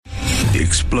The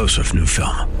explosive new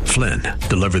film, Flynn,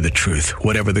 deliver the truth,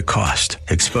 whatever the cost,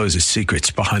 exposes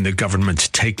secrets behind the government's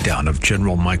takedown of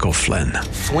General Michael Flynn.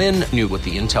 Flynn knew what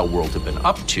the intel world had been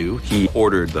up to. He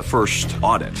ordered the first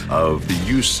audit of the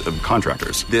use of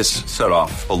contractors. This set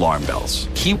off alarm bells.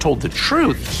 He told the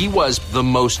truth. He was the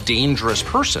most dangerous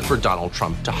person for Donald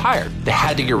Trump to hire. They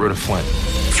had to get rid of Flynn.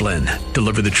 Flynn,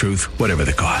 deliver the truth, whatever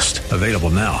the cost. Available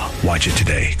now. Watch it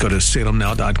today. Go to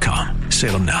salemnow.com.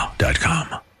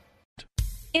 salemnow.com.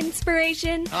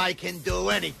 Inspiration. I can do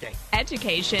anything.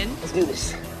 Education. Let's do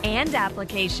this. And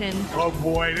application. Oh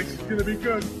boy, this is going to be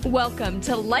good. Welcome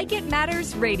to Like It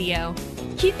Matters Radio.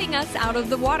 Keeping us out of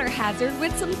the water hazard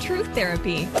with some truth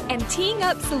therapy. And teeing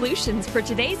up solutions for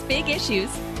today's big issues.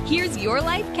 Here's your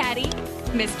life caddy,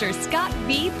 Mr. Scott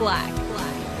V. Black.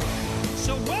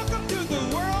 So welcome to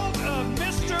the world of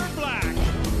Mr. Black.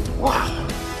 Wow.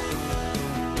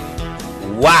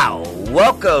 Wow.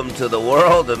 Welcome to the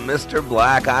world of Mr.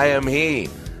 Black. I am he.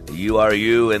 You are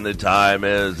you, and the time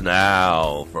is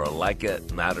now for Like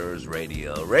It Matters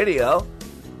Radio. Radio,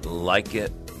 like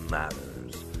it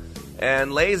matters.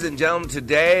 And ladies and gentlemen,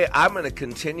 today I'm going to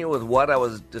continue with what I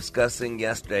was discussing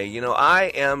yesterday. You know,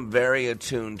 I am very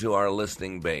attuned to our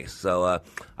listening base. So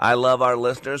I love our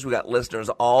listeners. We got listeners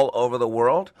all over the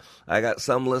world. I got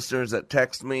some listeners that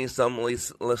text me, some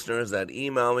listeners that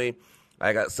email me.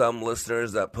 I got some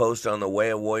listeners that post on the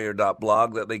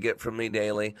wayofwarrior.blog that they get from me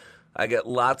daily. I get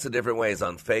lots of different ways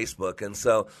on Facebook. And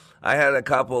so I had a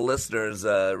couple of listeners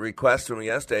request from me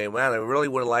yesterday, man, I really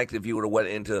would have liked if you would have went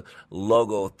into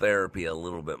logotherapy a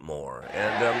little bit more.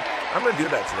 And I'm going to do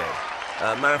that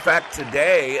today. Matter of fact,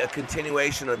 today, a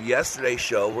continuation of yesterday's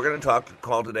show, we're going to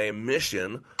call today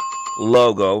Mission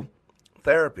Logo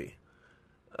Therapy.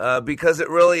 Because it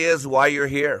really is why you're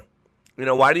here. You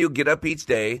know, why do you get up each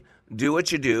day, do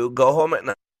what you do, go home at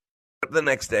night, the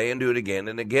next day, and do it again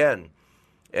and again?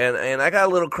 And I got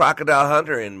a little crocodile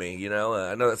hunter in me, you know.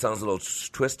 I know that sounds a little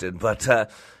twisted, but,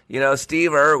 you know,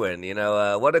 Steve Irwin, you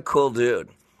know, what a cool dude.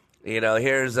 You know,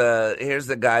 here's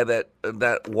the guy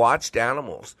that watched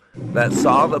animals, that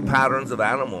saw the patterns of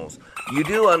animals. You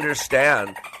do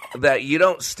understand that you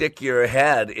don't stick your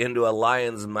head into a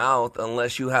lion's mouth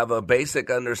unless you have a basic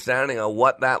understanding of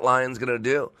what that lion's going to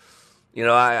do. You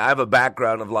know, I have a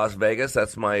background of Las Vegas.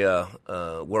 That's my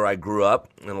where I grew up,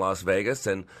 in Las Vegas.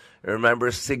 And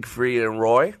remember Siegfried and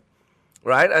Roy,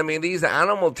 right? I mean, these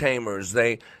animal tamers,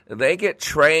 they get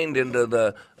trained into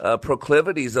the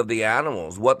proclivities of the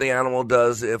animals, what the animal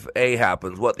does if A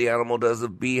happens, what the animal does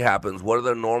if B happens, what are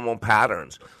the normal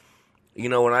patterns. You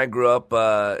know, when I grew up,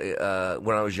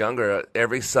 when I was younger,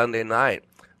 every Sunday night,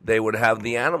 they would have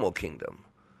the Animal Kingdom.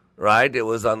 Right? It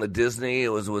was on the Disney. It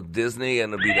was with Disney,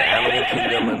 and it'd be the Animal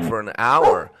Kingdom, and for an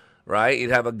hour, right?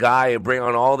 You'd have a guy bring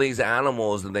on all these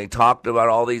animals, and they talked about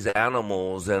all these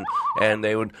animals, and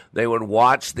they would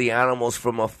watch the animals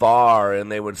from afar,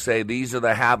 and they would say, these are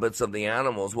the habits of the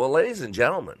animals. Well, ladies and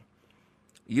gentlemen,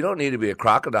 you don't need to be a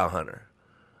crocodile hunter.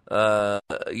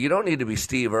 You don't need to be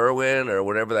Steve Irwin or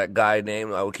whatever that guy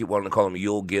named. I would keep wanting to call him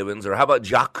Yul Gibbons. Or how about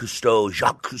Jacques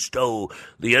Cousteau,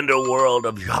 the underworld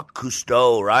of Jacques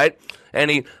Cousteau, right? And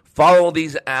he followed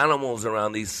these animals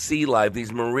around, these sea life,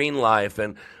 these marine life,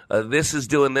 and this is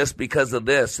doing this because of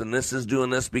this, and this is doing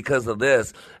this because of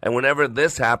this. And whenever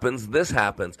this happens, this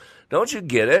happens. Don't you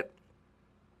get it?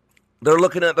 They're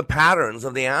looking at the patterns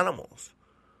of the animals.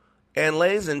 And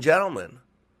ladies and gentlemen,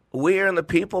 we are in the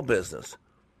people business.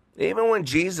 Even when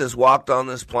Jesus walked on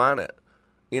this planet,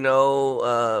 you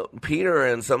know, Peter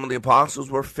and some of the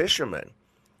apostles were fishermen.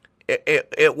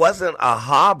 It wasn't a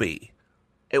hobby.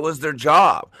 It was their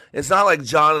job. It's not like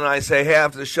John and I say, hey,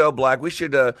 after the show, Black, we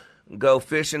should go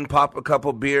fishing, pop a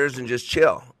couple beers, and just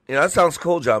chill. You know, that sounds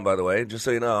cool, John, by the way, just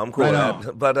so you know. I'm cool with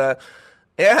that.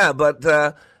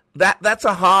 But, that's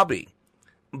a hobby.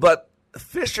 But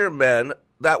fishermen,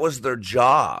 that was their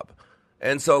job.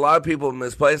 And so a lot of people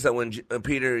misplace that when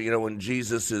Peter, you know, when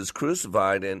Jesus is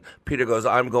crucified and Peter goes,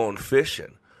 I'm going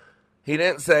fishing. He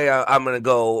didn't say, I'm going to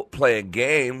go play a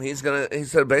game. He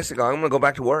said, basically, I'm going to go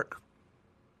back to work.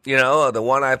 You know, the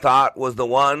one I thought was the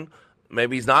one,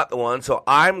 maybe he's not the one, so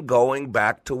I'm going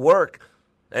back to work.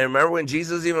 And remember when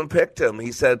Jesus even picked him,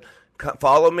 he said,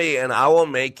 follow me and I will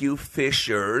make you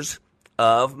fishers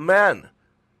of men.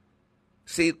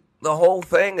 See, the whole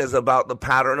thing is about the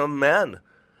pattern of men.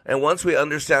 And once we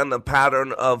understand the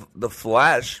pattern of the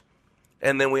flesh,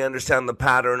 and then we understand the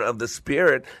pattern of the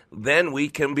spirit, then we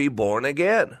can be born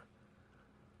again.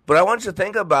 But I want you to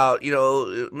think about, you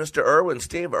know, Mr. Irwin,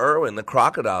 Steve Irwin, the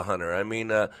crocodile hunter. I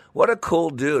mean, what a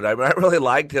cool dude. I really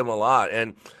liked him a lot.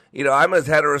 And, you know, I'm as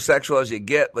heterosexual as you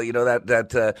get, but, you know,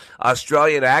 that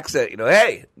Australian accent, you know,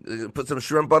 hey, put some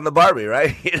shrimp on the Barbie,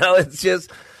 right? It's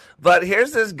just, but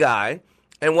here's this guy,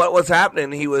 and what was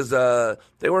happening, he was,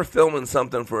 they were filming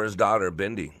something for his daughter,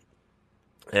 Bindi,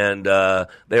 and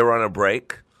they were on a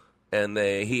break, and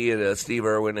he and Steve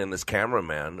Irwin and this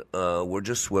cameraman were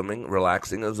just swimming,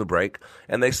 relaxing. It was a break,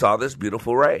 and they saw this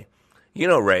beautiful ray. You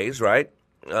know rays, right?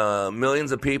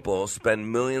 Millions of people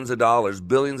spend millions of dollars,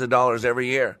 billions of dollars every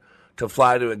year to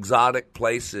fly to exotic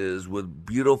places with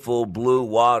beautiful blue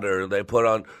water. They put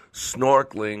on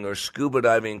snorkeling or scuba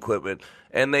diving equipment,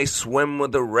 and they swim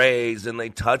with the rays, and they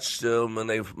touch them, and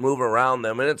they move around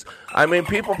them. And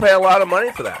people pay a lot of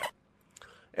money for that.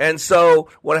 And so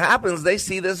what happens, they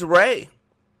see this ray,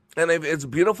 and it's a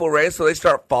beautiful ray, so they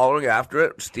start following after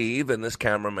it, Steve and this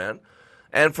cameraman.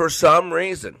 And for some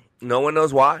reason, no one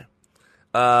knows why,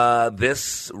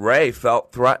 this ray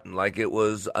felt threatened, like it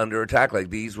was under attack, like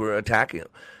these were attacking him.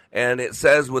 And it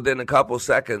says within a couple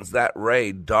seconds, that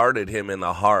ray darted him in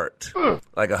the heart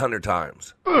like 100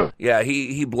 times. Yeah,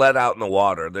 he bled out in the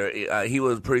water. He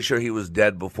was pretty sure he was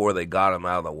dead before they got him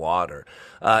out of the water.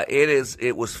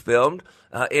 It was filmed.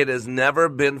 It has never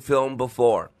been filmed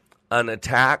before, an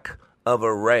attack of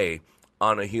a ray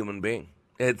on a human being.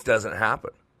 It doesn't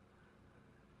happen.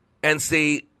 And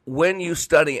see, when you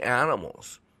study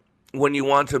animals, when you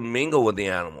want to mingle with the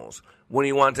animals, when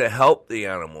you want to help the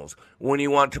animals, when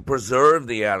you want to preserve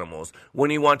the animals,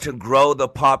 when you want to grow the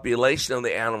population of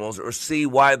the animals or see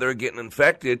why they're getting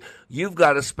infected, you've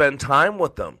got to spend time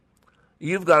with them.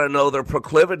 You've got to know their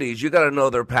proclivities. You've got to know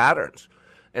their patterns.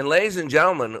 And ladies and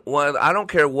gentlemen, I don't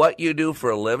care what you do for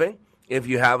a living, if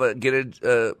you get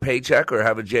a paycheck or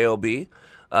have a job,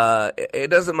 it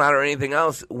doesn't matter anything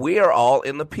else. We are all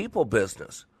in the people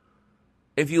business.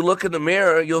 If you look in the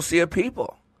mirror, you'll see a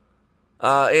people.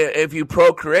 If you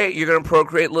procreate, you're going to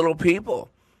procreate little people.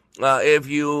 If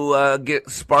you get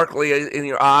sparkly in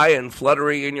your eye and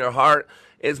fluttery in your heart,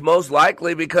 it's most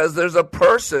likely because there's a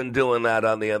person doing that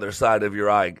on the other side of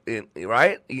your eye,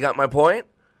 right? You got my point?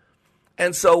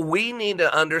 And so we need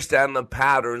to understand the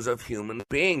patterns of human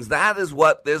beings. That is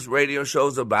what this radio show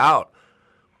is about,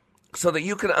 so that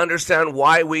you can understand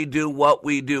why we do what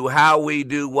we do, how we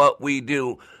do what we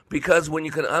do. Because when you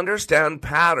can understand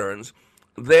patterns,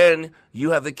 then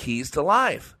you have the keys to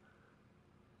life.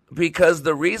 Because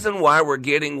the reason why we're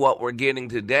getting what we're getting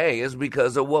today is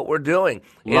because of what we're doing.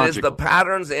 Logical. It is the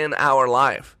patterns in our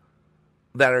life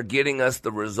that are getting us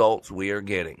the results we are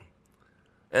getting.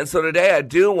 And so today I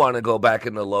do want to go back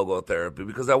into logotherapy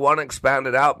because I want to expand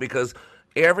it out, because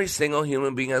every single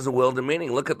human being has a will to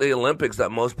meaning. Look at the Olympics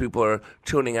that most people are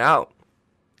tuning out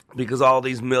because all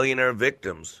these millionaire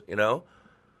victims,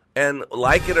 And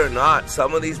like it or not,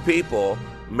 some of these people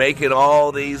making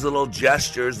all these little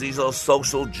gestures, these little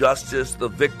social justice, the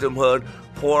victimhood,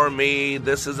 poor me,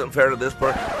 this isn't fair to this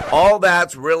person. All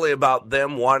that's really about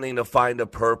them wanting to find a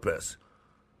purpose.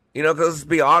 Because let's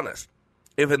be honest,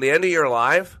 if at the end of your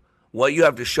life, what you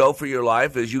have to show for your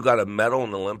life is you got a medal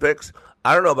in the Olympics,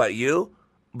 I don't know about you,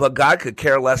 but God could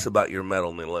care less about your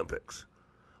medal in the Olympics.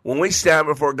 When we stand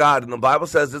before God, and the Bible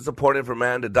says it's appointed for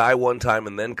man to die one time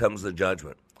and then comes the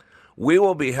judgment, we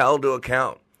will be held to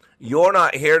account. You're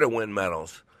not here to win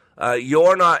medals.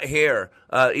 You're not here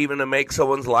even to make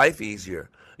someone's life easier.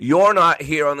 You're not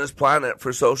here on this planet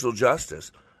for social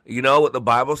justice. You know what the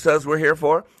Bible says we're here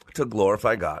for? To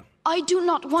glorify God. I do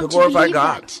not want to glorify believe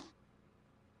God. That.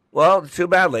 Well, too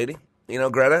bad, lady.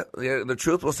 Greta, the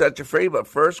truth will set you free, but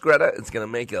first, Greta, it's going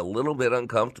to make you a little bit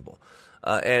uncomfortable.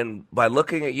 And by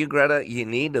looking at you, Greta, you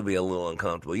need to be a little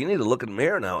uncomfortable. You need to look in the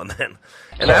mirror now and then.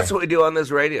 And that's what we do on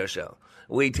this radio show.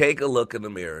 We take a look in the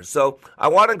mirror. So I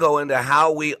want to go into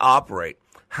how we operate,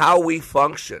 how we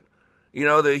function.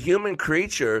 The human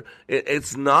creature,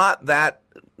 it's not that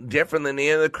different than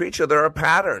any other creature. There are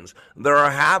patterns. There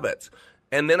are habits.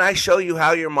 And then I show you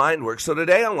how your mind works. So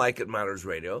today on Like It Matters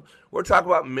Radio, we're talking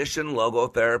about mission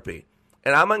logotherapy.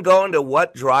 And I'm going to go into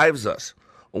what drives us,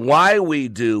 why we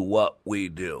do what we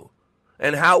do,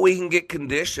 and how we can get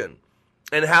conditioned,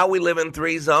 and how we live in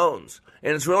 3 zones.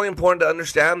 And it's really important to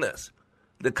understand this.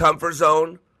 The comfort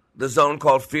zone, the zone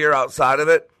called fear outside of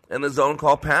it, and the zone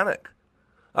called panic.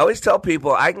 I always tell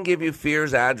people I can give you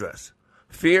fear's address.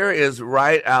 Fear is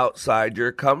right outside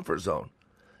your comfort zone.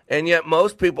 And yet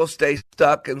most people stay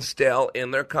stuck and stale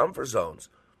in their comfort zones.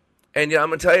 And yet I'm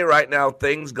going to tell you right now,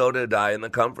 things go to die in the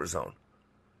comfort zone.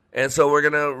 And so we're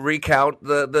going to recount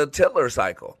the Tytler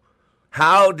cycle.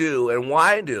 How do and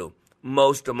why do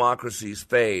most democracies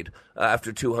fade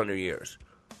after 200 years?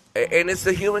 And it's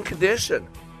the human condition.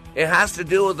 It has to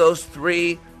do with those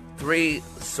three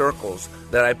circles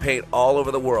that I paint all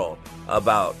over the world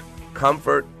about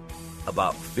comfort,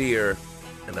 about fear,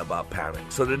 and about panic.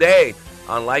 So today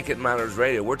on Like It Matters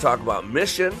Radio, we're talking about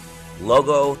mission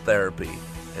logotherapy.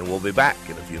 And we'll be back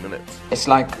in a few minutes. It's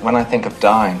like when I think of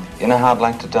dying. You know how I'd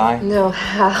like to die? No,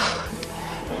 how?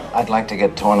 I'd like to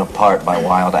get torn apart by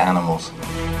wild animals.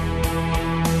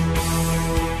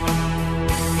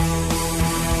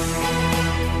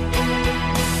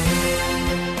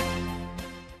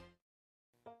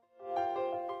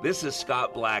 This is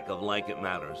Scott Black of Like It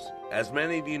Matters. As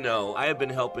many of you know, I have been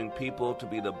helping people to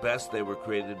be the best they were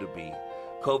created to be.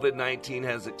 COVID-19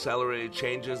 has accelerated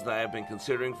changes that I have been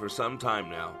considering for some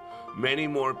time now. Many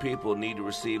more people need to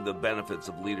receive the benefits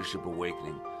of Leadership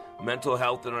Awakening. Mental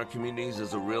health in our communities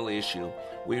is a real issue.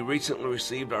 We recently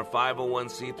received our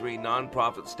 501c3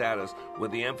 nonprofit status with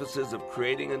the emphasis of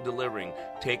creating and delivering,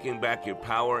 taking back your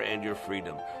power and your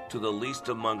freedom to the least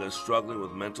among us struggling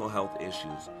with mental health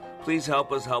issues. Please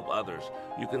help us help others.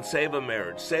 You can save a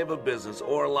marriage, save a business,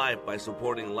 or a life by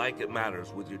supporting Like It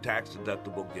Matters with your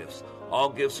tax-deductible gifts.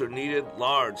 All gifts are needed,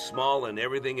 large, small, and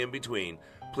everything in between.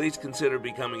 Please consider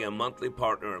becoming a monthly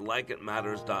partner at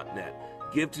likeitmatters.net.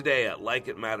 Give today at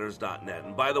likeitmatters.net.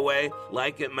 And by the way,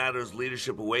 Like It Matters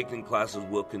Leadership Awakening classes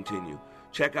will continue.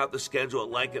 Check out the schedule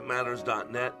at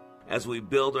likeitmatters.net as we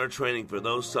build our training for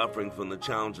those suffering from the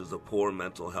challenges of poor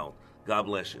mental health. God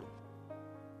bless you.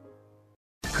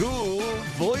 Cool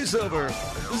voiceover,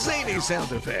 zany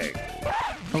sound effect.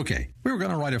 Okay, we were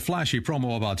going to write a flashy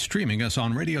promo about streaming us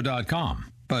on radio.com.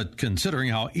 But considering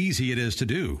how easy it is to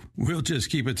do, we'll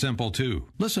just keep it simple, too.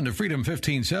 Listen to Freedom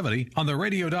 1570 on the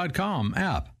radio.com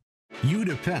app. You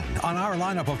depend on our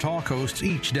lineup of talk hosts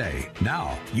each day.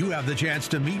 Now, you have the chance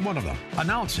to meet one of them,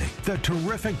 announcing the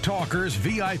Terrific Talkers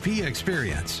VIP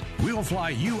experience. We'll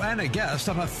fly you and a guest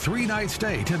on a 3-night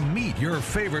stay to meet your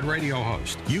favorite radio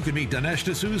host. You can meet Dinesh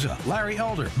D'Souza, Larry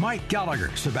Elder, Mike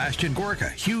Gallagher, Sebastian Gorka,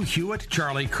 Hugh Hewitt,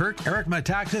 Charlie Kirk, Eric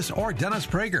Metaxas, or Dennis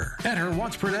Prager. Enter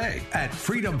once per day at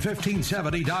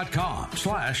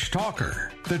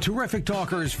freedom1570.com/talker. The Terrific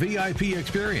Talkers VIP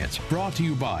experience brought to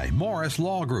you by Morris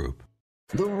Law Group.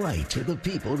 The right of the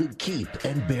people to keep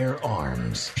and bear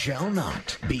arms shall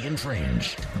not be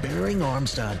infringed.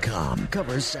 BearingArms.com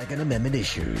covers Second Amendment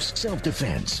issues,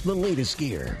 self-defense, the latest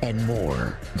gear, and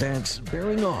more. That's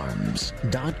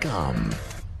BearingArms.com.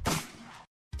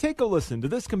 Take a listen to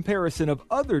this comparison of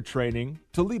other training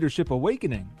to Leadership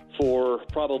Awakening. For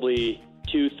probably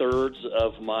 2/3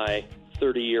 of my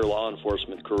 30-year law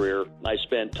enforcement career, I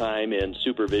spent time in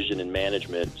supervision and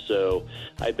management, so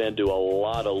I've been to a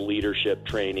lot of leadership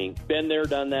training. Been there,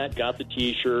 done that, got the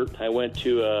T-shirt. I went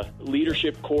to a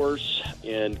leadership course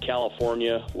in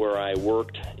California where I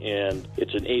worked, and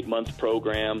it's an 8-month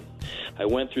program. I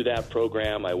went through that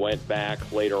program. I went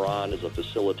back later on as a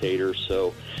facilitator,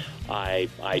 so I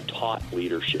taught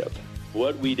leadership.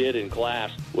 What we did in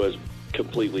class was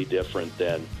completely different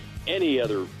than any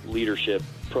other leadership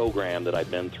program that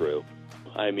I've been through.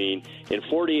 I mean, in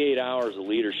 48 hours of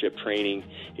leadership training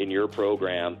in your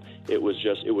program, it was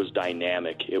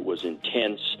dynamic, it was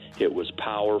intense, it was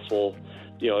powerful.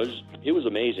 You know, it was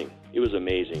amazing. It was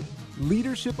amazing.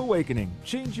 Leadership Awakening.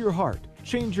 Change your heart,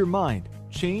 change your mind,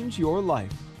 change your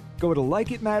life. Go to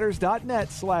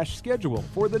likeitmatters.net/schedule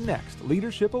for the next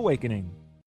Leadership Awakening.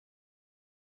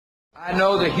 I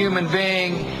know the human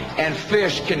being and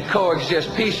fish can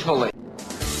coexist peacefully.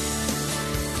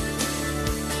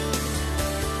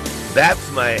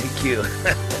 That's my cue.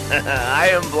 I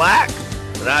am black,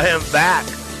 and I am back.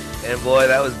 And boy,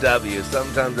 that was W.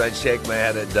 Sometimes I'd shake my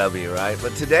head at W, right?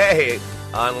 But today,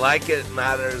 on Like It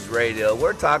Matters Radio,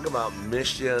 we're talking about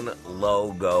mission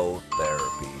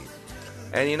logotherapy.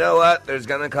 And you know what? There's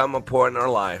going to come a point in our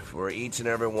life where each and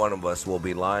every one of us will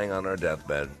be lying on our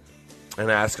deathbed and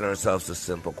asking ourselves a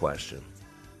simple question.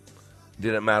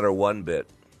 Did it matter one bit?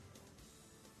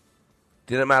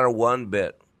 Did it matter one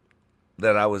bit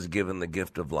that I was given the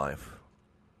gift of life?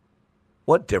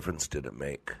 What difference did it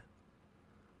make?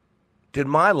 Did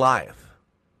my life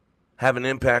have an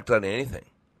impact on anything?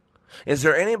 Is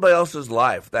there anybody else's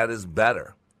life that is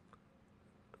better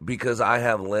because I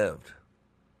have lived?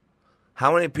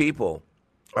 How many people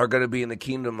are going to be in the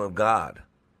kingdom of God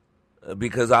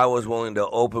because I was willing to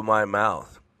open my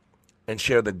mouth and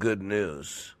share the good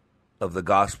news of the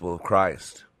gospel of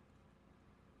Christ?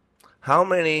 How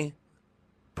many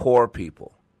poor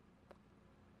people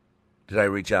did I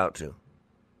reach out to?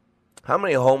 How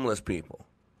many homeless people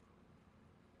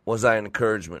was I an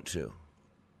encouragement to?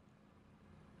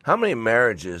 How many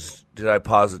marriages did I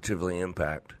positively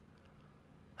impact?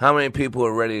 How many people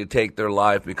are ready to take their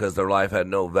life because their life had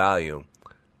no value,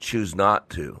 choose not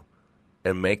to,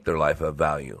 and make their life have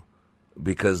value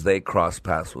because they crossed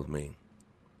paths with me?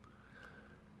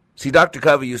 See, Dr.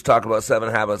 Covey used to talk about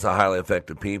 7 habits of highly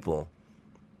effective people.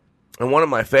 And one of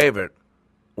my favorite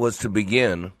was to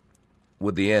begin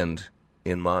with the end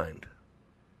in mind.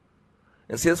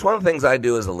 And see, it's one of the things I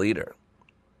do as a leader.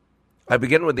 I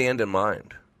begin with the end in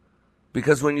mind.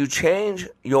 Because when you change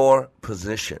your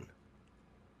position,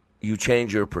 you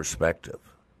change your perspective.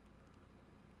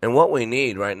 And what we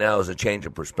need right now is a change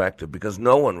of perspective, because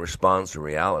no one responds to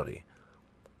reality.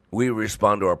 We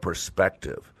respond to our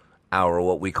perspective, our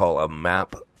what we call a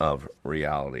map of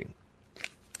reality.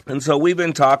 And so we've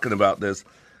been talking about this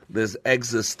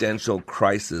existential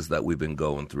crisis that we've been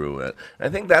going through. And I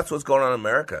think that's what's going on in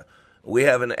America. We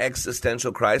have an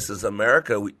existential crisis.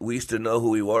 America, we used to know who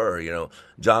we were. You know,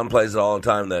 John plays it all the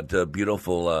time, that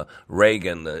beautiful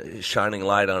Reagan, the shining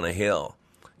light on a hill,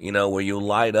 you know, where you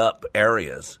light up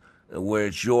areas, where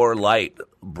it's your light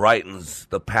brightens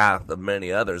the path of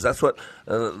many others. That's what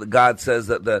God says,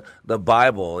 that the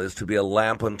Bible is to be a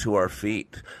lamp unto our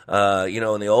feet. You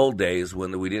know, in the old days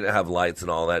when we didn't have lights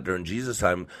and all that, during Jesus'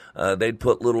 time, they'd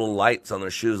put little lights on their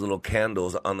shoes, little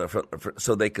candles on their front,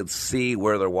 so they could see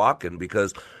where they're walking,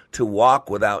 because to walk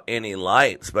without any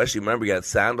light, especially, remember, you had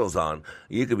sandals on,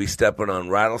 you could be stepping on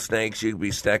rattlesnakes, you could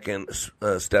be stepping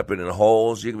in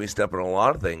holes, you could be stepping on a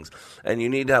lot of things, and you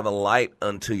need to have a light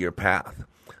unto your path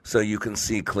so you can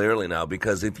see clearly now,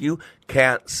 because if you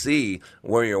can't see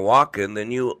where you're walking,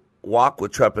 then you walk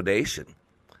with trepidation,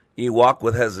 you walk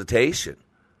with hesitation.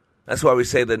 That's why we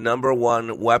say the number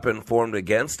one weapon formed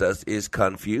against us is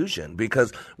confusion.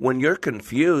 Because when you're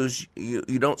confused, you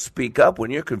don't speak up.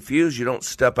 When you're confused, you don't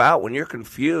step out. When you're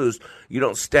confused, you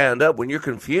don't stand up. When you're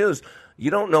confused, you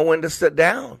don't know when to sit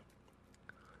down.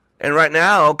 And right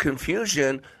now,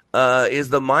 confusion is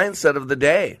the mindset of the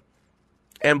day.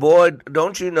 And boy,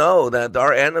 don't you know that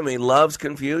our enemy loves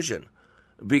confusion?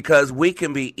 Because we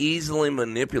can be easily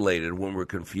manipulated when we're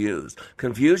confused.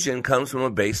 Confusion comes from a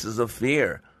basis of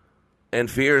fear. And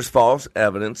fear is false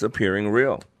evidence appearing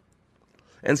real.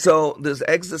 And so this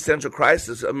existential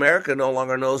crisis, America no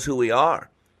longer knows who we are.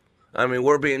 I mean,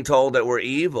 we're being told that we're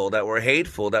evil, that we're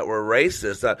hateful, that we're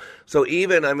racist. So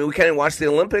even, I mean, we can't even watch the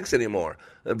Olympics anymore.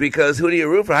 Because who do you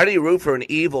root for? How do you root for an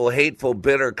evil, hateful,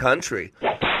 bitter country?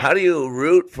 How do you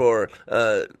root for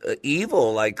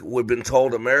evil, like we've been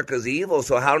told America's evil?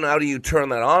 So how now do you turn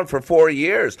that on? For 4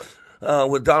 years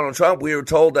with Donald Trump, we were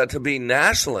told that to be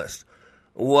nationalist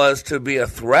was to be a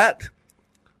threat.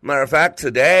 Matter of fact,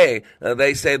 today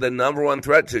they say the number one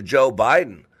threat to Joe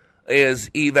Biden is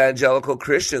evangelical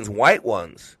Christians, white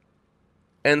ones.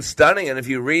 And stunning, and if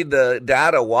you read the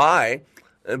data, why?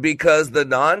 Because the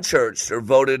non-church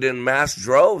voted in mass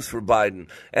droves for Biden,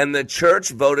 and the church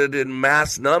voted in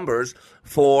mass numbers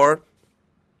for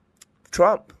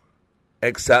Trump,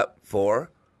 except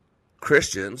for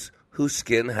Christians whose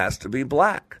skin has to be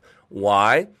black.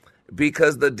 Why?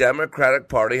 Because the Democratic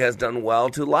Party has done well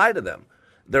to lie to them.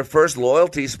 Their first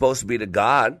loyalty is supposed to be to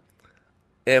God.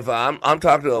 If I'm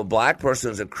talking to a black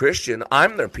person who's a Christian,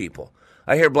 I'm their people.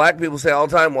 I hear black people say all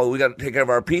the time, well, we got to take care of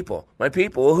our people. My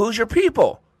people? Well, who's your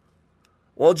people?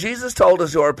 Well, Jesus told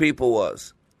us who our people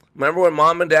was. Remember when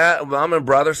mom and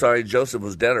brother, Joseph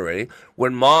was dead already,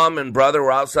 when mom and brother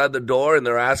were outside the door and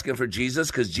they're asking for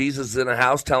Jesus because Jesus is in a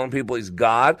house telling people he's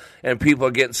God, and people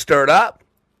are getting stirred up.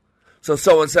 So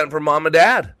someone sent for mom and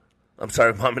dad. I'm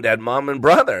sorry, mom and dad, mom and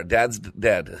brother. Dad's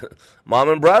dead. Mom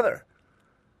and brother.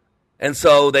 And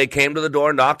so they came to the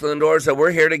door, knocked on the door, and said, we're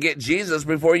here to get Jesus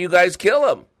before you guys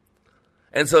kill him.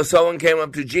 And so someone came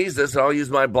up to Jesus, and I'll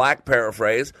use my black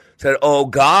paraphrase, said, oh,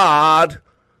 God,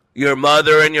 your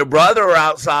mother and your brother are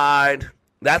outside.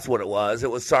 That's what it was. It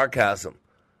was sarcasm.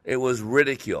 It was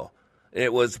ridicule.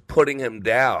 It was putting him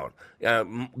down.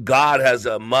 God has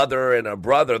a mother and a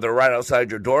brother. They're right outside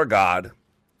your door, God.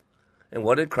 And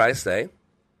what did Christ say?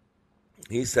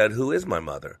 He said, who is my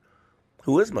mother?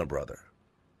 Who is my brother?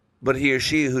 But he or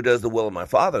she who does the will of my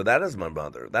Father, that is my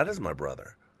mother. That is my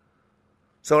brother.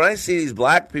 So when I see these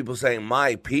black people saying,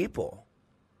 my people,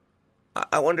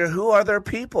 I wonder, who are their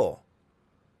people?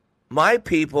 My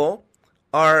people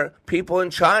are people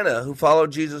in China who follow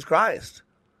Jesus Christ.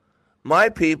 My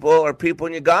people are people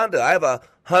in Uganda. I have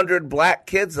 100 black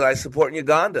kids that I support in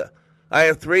Uganda. I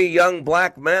have 3 young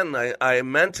black men I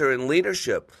mentor in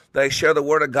leadership that I share the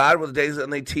word of God with days,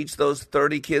 and they teach those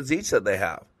 30 kids each that they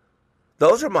have.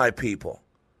 Those are my people.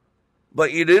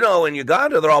 But you do know in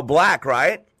Uganda, they're all black,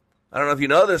 right? I don't know if you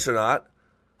know this or not.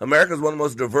 America is one of the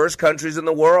most diverse countries in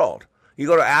the world. You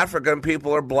go to Africa and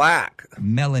people are black.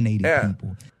 Melanated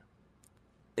people.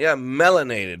 Yeah,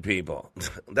 melanated people.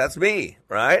 That's me,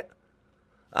 right?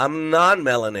 I'm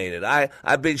non-melanated.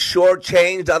 I've been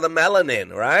shortchanged on the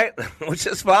melanin, right? Which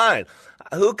is fine.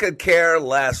 Who could care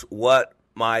less what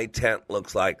my tent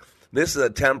looks like? This is a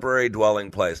temporary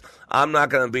dwelling place. I'm not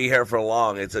going to be here for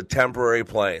long. It's a temporary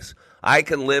place. I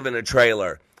can live in a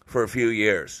trailer for a few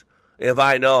years if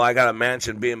I know I got a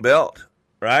mansion being built,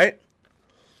 right?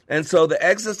 And so the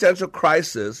existential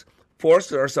crisis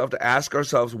forces ourselves to ask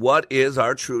ourselves, what is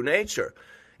our true nature?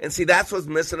 And see, that's what's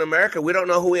missing in America. We don't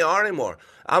know who we are anymore.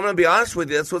 I'm going to be honest with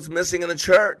you. That's what's missing in the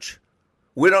church.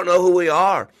 We don't know who we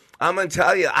are. I'm going to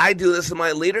tell you, I do this in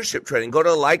my leadership training. Go to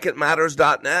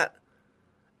likeitmatters.net.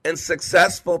 And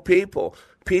successful people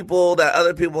that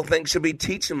other people think should be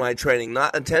teaching my training,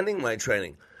 not attending my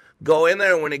training. Go in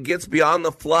there, and when it gets beyond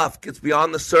the fluff, gets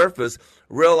beyond the surface,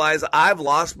 realize I've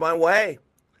lost my way.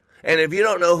 And if you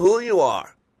don't know who you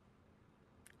are,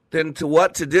 then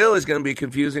what to do is going to be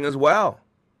confusing as well.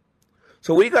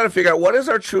 So we got to figure out what is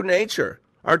our true nature,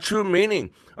 our true meaning,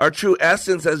 our true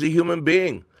essence as a human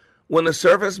being when the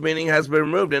surface meaning has been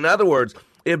removed. In other words,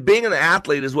 if being an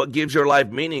athlete is what gives your life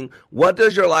meaning, what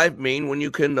does your life mean when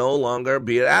you can no longer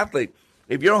be an athlete?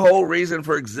 If your whole reason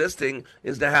for existing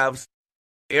is to have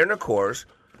intercourse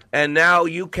and now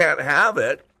you can't have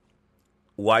it,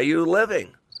 why are you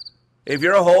living? If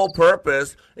your whole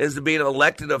purpose is to be an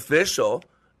elected official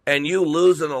and you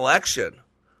lose an election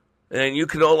and you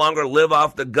can no longer live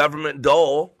off the government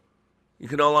dole, you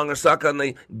can no longer suck on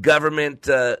the government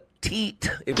teat,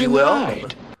 if you will.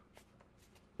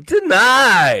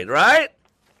 Denied, right?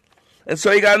 And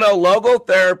so you got to know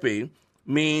logotherapy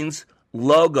means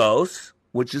logos,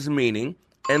 which is meaning,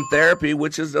 and therapy,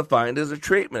 which is defined as a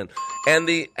treatment. And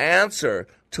the answer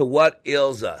to what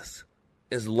ails us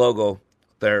is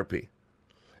logotherapy.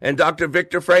 And Dr.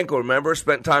 Viktor Frankl, remember,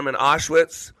 spent time in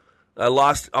Auschwitz,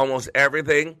 lost almost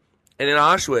everything. And in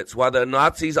Auschwitz, while the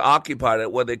Nazis occupied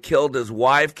it, where they killed his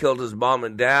wife, killed his mom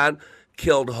and dad,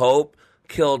 killed hope,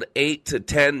 killed 8 to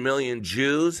 10 million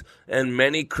Jews and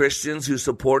many Christians who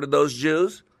supported those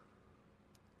Jews.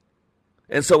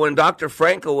 And so when Dr.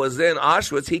 Frankl was in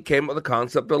Auschwitz, he came up with the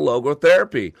concept of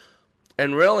logotherapy.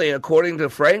 And really, according to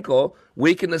Frankl,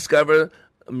 we can discover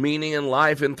meaning in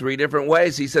life in 3 different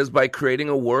ways. He says by creating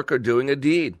a work or doing a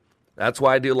deed. That's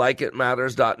why I do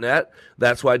likeitmatters.net.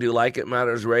 That's why I do Like It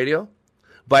Matters Radio.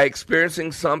 By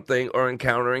experiencing something or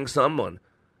encountering someone.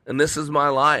 And this is my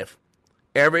life.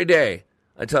 Every day,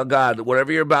 I tell God,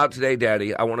 whatever you're about today,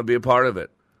 Daddy, I want to be a part of it.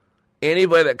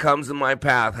 Anybody that comes in my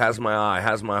path has my eye,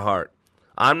 has my heart.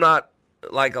 I'm not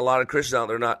like a lot of Christians out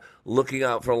there, not looking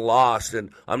out for lost,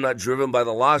 and I'm not driven by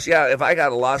the lost. Yeah, if I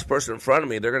got a lost person in front of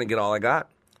me, they're going to get all I got.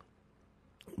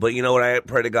 But you know what I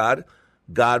pray to God?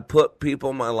 God, put people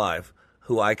in my life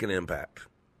who I can impact.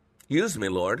 Use me,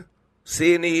 Lord.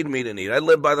 See a need, meet a need. I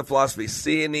live by the philosophy,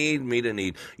 see a need, meet a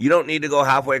need. You don't need to go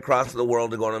halfway across the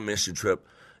world to go on a mission trip.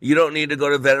 You don't need to go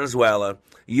to Venezuela.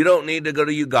 You don't need to go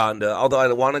to Uganda, although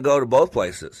I want to go to both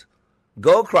places.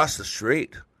 Go across the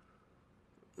street.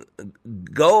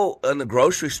 Go in the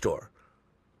grocery store.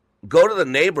 Go to the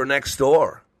neighbor next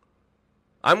door.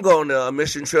 I'm going to a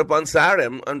mission trip on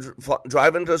Saturday. I'm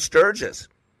driving to Sturgis.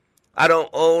 I don't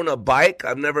own a bike.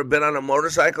 I've never been on a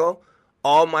motorcycle.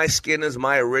 All my skin is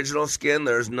my original skin.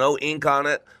 There's no ink on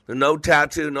it. There's no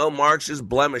tattoo, no marks, just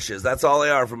blemishes. That's all they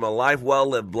are from a life well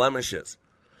lived, blemishes.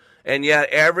 And yet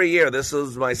every year, this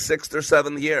is my 6th or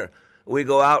 7th year, we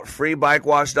go out,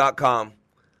 freebikewash.com,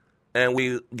 and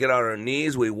we get on our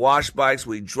knees, we wash bikes,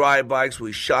 we dry bikes,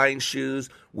 we shine shoes,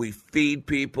 we feed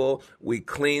people, we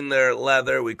clean their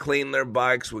leather, we clean their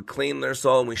bikes, we clean their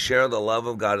soul, and we share the love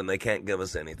of God, and they can't give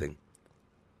us anything.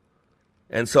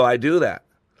 And so I do that.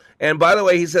 And by the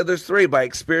way, he said there's 3, by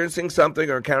experiencing something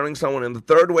or encountering someone. And the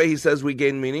third way he says we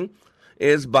gain meaning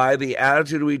is by the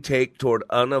attitude we take toward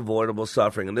unavoidable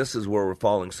suffering. And this is where we're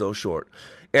falling so short.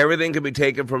 Everything can be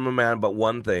taken from a man but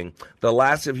one thing. The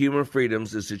last of human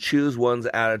freedoms is to choose one's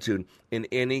attitude in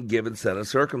any given set of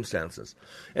circumstances.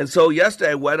 And so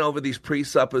yesterday I went over these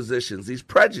presuppositions, these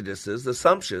prejudices,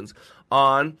 assumptions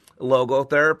on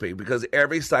logotherapy, because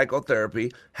every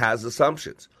psychotherapy has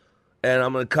assumptions. And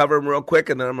I'm going to cover them real quick,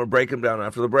 and then I'm going to break them down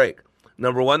after the break.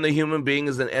 Number 1, the human being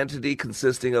is an entity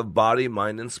consisting of body,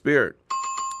 mind, and spirit.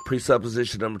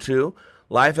 Presupposition number 2,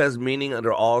 life has meaning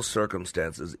under all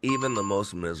circumstances, even the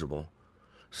most miserable.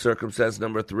 Circumstance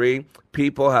number 3,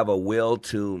 people have a will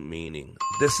to meaning.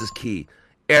 This is key.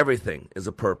 Everything is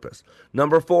a purpose.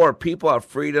 Number 4, people have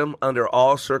freedom under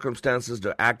all circumstances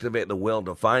to activate the will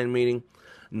to find meaning.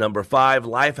 Number 5,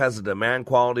 life has a demand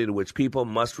quality to which people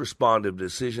must respond if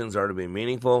decisions are to be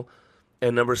meaningful.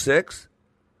 And number 6,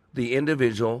 the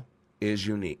individual is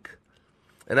unique.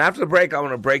 And after the break, I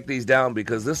want to break these down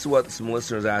because this is what some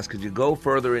listeners ask. Could you go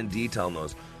further in detail on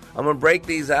those? I'm going to break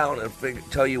these out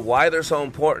and tell you why they're so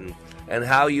important and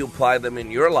how you apply them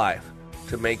in your life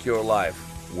to make your life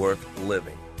worth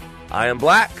living. I am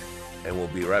Black, and we'll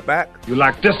be right back. You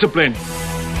lack discipline.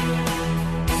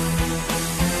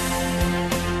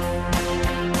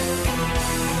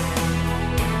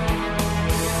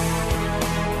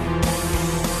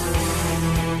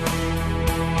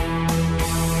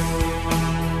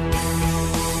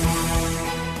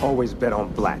 Always bet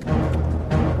on Black.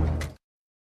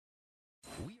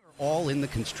 All in the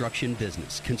construction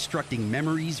business, constructing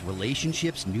memories,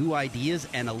 relationships, new ideas,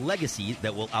 and a legacy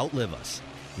that will outlive us.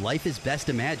 Life is best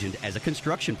imagined as a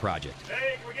construction project.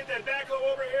 Hey, can we get that backhoe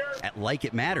over here? At Like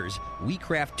It Matters, we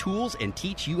craft tools and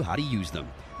teach you how to use them.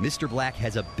 Mr. Black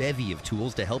has a bevy of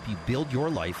tools to help you build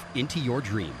your life into your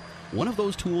dream. One of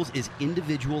those tools is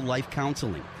individual life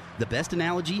counseling. The best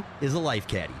analogy is a life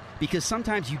caddy, because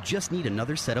sometimes you just need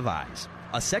another set of eyes.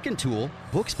 A second tool,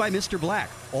 Books by Mr. Black,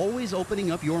 always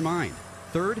opening up your mind.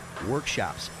 Third,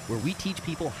 workshops, where we teach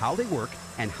people how they work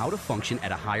and how to function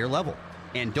at a higher level.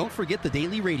 And don't forget the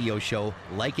daily radio show,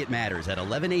 Like It Matters, at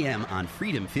 11 a.m. on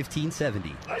Freedom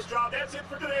 1570. Nice job. That's it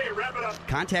for today. Wrap it up.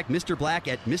 Contact Mr. Black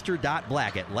at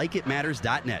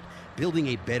mr.black@likeitmatters.net. Building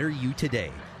a better you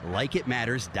today.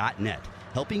 Likeitmatters.net.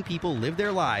 Helping people live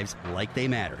their lives like they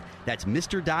matter. That's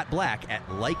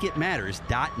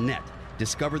mr.black@likeitmatters.net.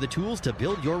 Discover the tools to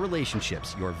build your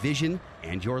relationships, your vision,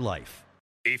 and your life.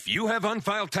 If you have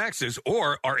unfiled taxes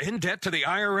or are in debt to the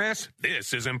IRS,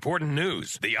 this is important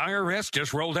news. The IRS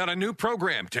just rolled out a new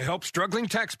program to help struggling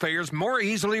taxpayers more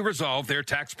easily resolve their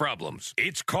tax problems.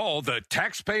 It's called the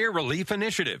Taxpayer Relief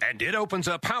Initiative, and it opens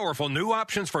up powerful new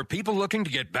options for people looking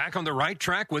to get back on the right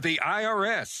track with the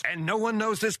IRS. And no one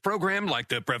knows this program like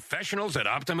the professionals at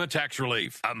Optima Tax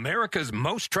Relief, America's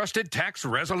most trusted tax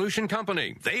resolution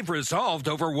company. They've resolved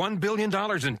over $1 billion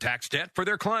in tax debt for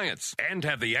their clients and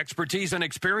have the expertise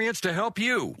and experience to help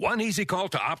you. One easy call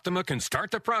to Optima can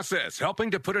start the process,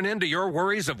 helping to put an end to your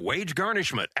worries of wage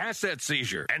garnishment, asset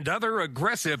seizure, and other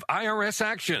aggressive IRS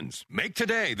actions. Make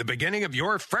today the beginning of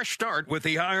your fresh start with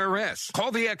the IRS.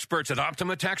 Call the experts at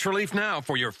Optima Tax Relief now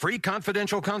for your free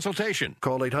confidential consultation.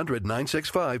 Call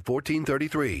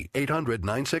 800-965-1433.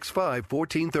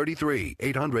 800-965-1433.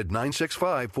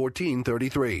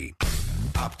 800-965-1433.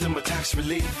 Optima Tax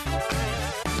Relief.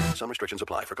 Some restrictions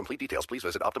apply. For complete details, please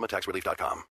visit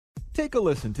OptimaTaxRelief.com. Take a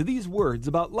listen to these words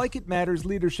about Like It Matters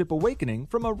Leadership Awakening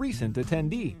from a recent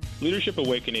attendee. Leadership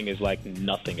Awakening is like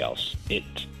nothing else.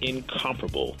 It's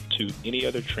incomparable to any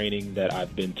other training that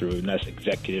I've been through, and that's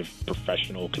executive,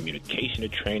 professional communication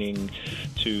training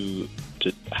to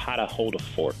how to hold a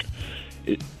fork.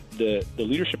 The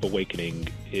Leadership Awakening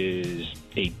is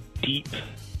a deep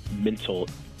mental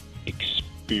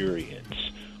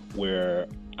experience where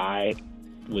I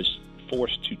was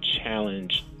forced to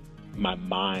challenge my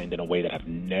mind in a way that I've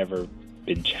never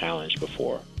been challenged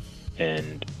before,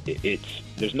 and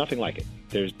there's nothing like it.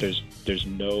 There's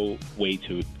no way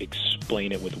to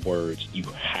explain it with words. You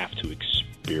have to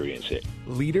experience it.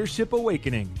 Leadership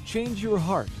Awakening. Change your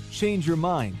heart, change your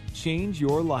mind, change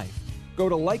your life. Go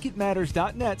to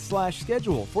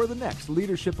likeitmatters.net/schedule for the next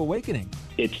Leadership Awakening.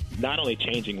 It's not only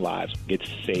changing lives, it's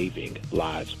saving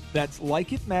lives. That's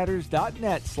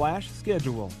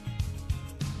likeitmatters.net/schedule.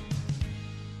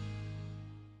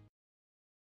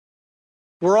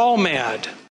 We're all mad.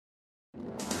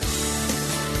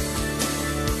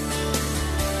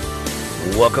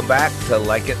 Welcome back to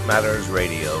Like It Matters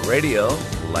Radio. Radio,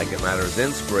 like it matters,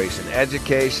 inspiration,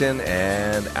 education,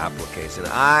 and application.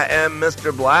 I am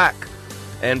Mr. Black.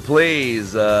 And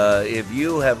please, if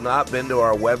you have not been to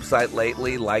our website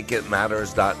lately,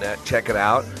 likeitmatters.net, check it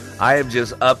out. I have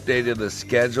just updated the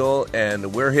schedule,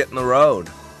 and we're hitting the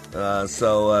road.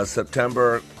 So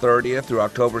September 30th through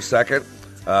October 2nd,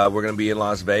 we're going to be in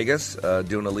Las Vegas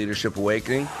doing a Leadership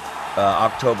Awakening.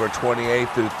 October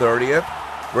 28th through 30th,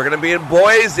 we're going to be in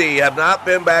Boise. Have not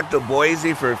been back to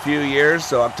Boise for a few years,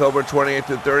 so October 28th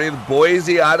through 30th,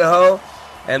 Boise, Idaho.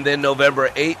 And then November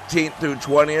 18th through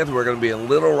 20th, we're going to be in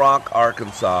Little Rock,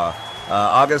 Arkansas.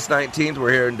 August 19th,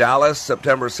 we're here in Dallas.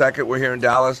 September 2nd, we're here in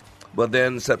Dallas. But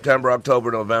then September,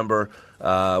 October, November,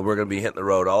 we're going to be hitting the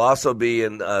road. I'll also be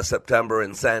in September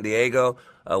in San Diego,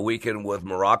 a weekend with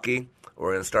Meraki.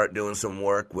 We're going to start doing some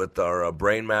work with our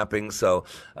brain mapping. So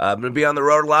I'm going to be on the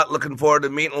road a lot. Looking forward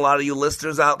to meeting a lot of you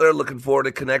listeners out there. Looking forward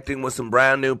to connecting with some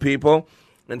brand new people.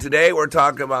 And today we're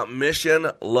talking about mission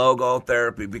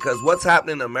logotherapy, because what's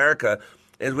happening in America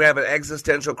is we have an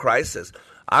existential crisis.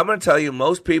 I'm going to tell you,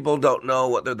 most people don't know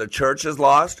whether the church is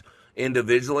lost,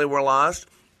 individually we're lost,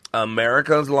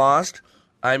 America's lost,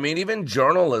 I mean, even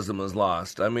journalism is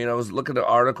lost. I mean, I was looking at an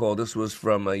article. This was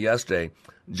from yesterday.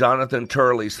 Jonathan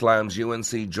Turley slams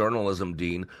UNC journalism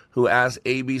dean who asked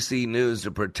ABC News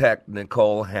to protect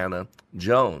Nicole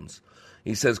Hannah-Jones.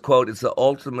 He says, quote, it's the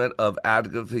ultimate of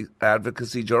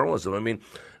advocacy journalism. I mean,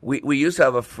 we used to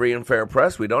have a free and fair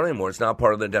press. We don't anymore. It's now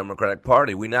part of the Democratic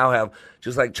Party. We now have,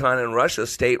 just like China and Russia,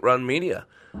 state-run media.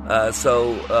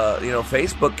 So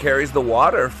Facebook carries the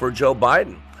water for Joe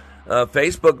Biden.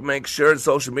 Facebook makes sure, and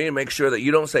social media makes sure that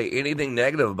you don't say anything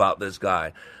negative about this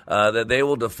guy, that they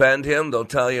will defend him. They'll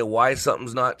tell you why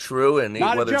something's not true, and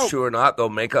whether it's true or not, they'll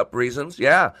make up reasons.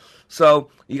 Yeah,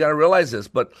 so you got to realize this.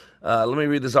 But let me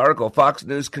read this article. Fox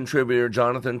News contributor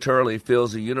Jonathan Turley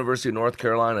feels the University of North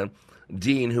Carolina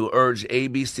dean who urged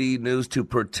ABC News to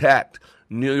protect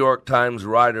New York Times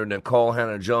writer Nicole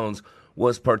Hannah-Jones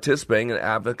was participating in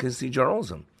advocacy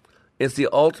journalism. It's the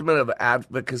ultimate of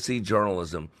advocacy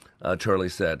journalism, Turley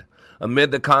said.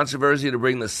 Amid the controversy to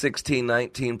bring the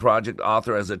 1619 Project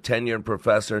author as a tenured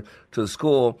professor to the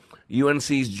school,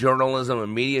 UNC's journalism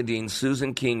and media dean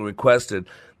Susan King requested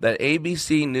that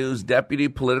ABC News deputy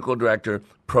political director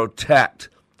protect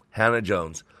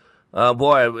Hannah-Jones.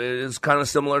 Boy, it's kind of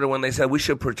similar to when they said we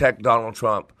should protect Donald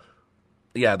Trump.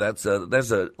 Yeah, there's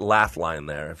a laugh line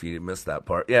there if you missed that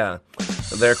part. Yeah.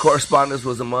 Their correspondence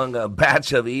was among a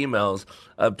batch of emails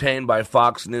obtained by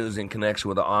Fox News in connection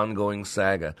with the ongoing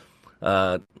saga.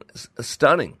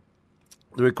 Stunning.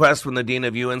 The request from the dean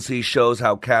of UNC shows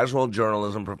how casual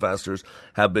journalism professors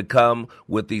have become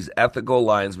with these ethical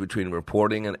lines between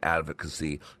reporting and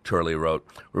advocacy, Turley wrote.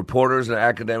 Reporters and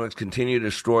academics continue to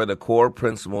destroy the core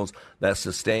principles that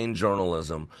sustain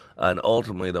journalism and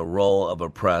ultimately the role of a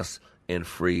press in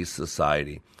free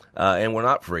society. And we're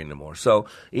not free anymore. So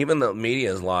even the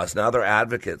media is lost. Now they're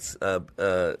advocates.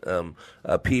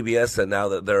 PBS said now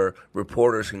that their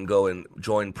reporters can go and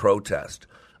join protest.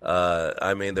 They're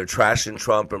trashing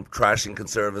Trump and trashing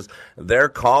conservatives. They're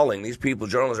calling, these people,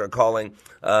 journalists are calling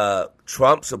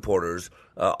Trump supporters,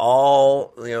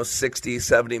 all 60,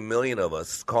 70 million of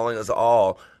us, calling us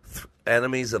all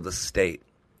enemies of the state.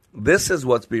 This is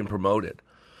what's being promoted.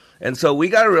 And so we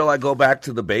got to really go back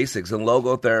to the basics and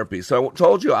logotherapy. So I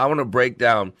told you I want to break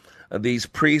down these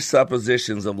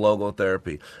presuppositions of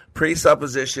logotherapy.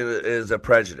 Presupposition is a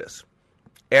prejudice.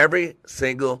 Every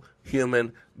single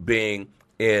human being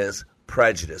is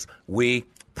prejudiced. We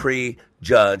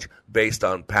prejudge based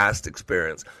on past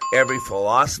experience. Every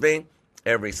philosophy,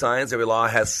 every science, every law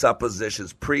has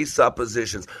suppositions,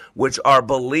 presuppositions, which are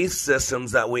belief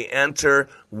systems that we enter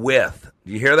with.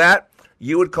 Do you hear that?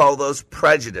 You would call those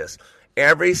prejudice.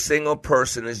 Every single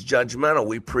person is judgmental.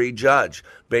 We prejudge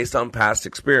based on past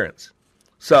experience.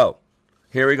 So,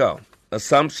 here we go.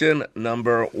 Assumption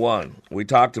number 1. We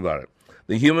talked about it.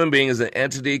 The human being is an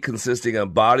entity consisting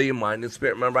of body, mind, and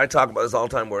spirit. Remember, I talk about this all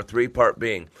the time. We're a 3-part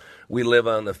being. We live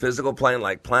on the physical plane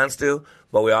like plants do,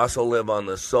 but we also live on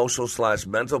the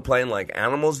social/mental plane like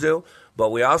animals do. But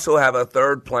we also have a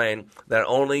third plane that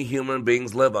only human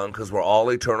beings live on because we're all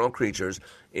eternal creatures,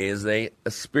 is a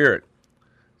spirit.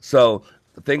 So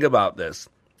think about this.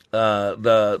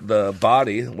 The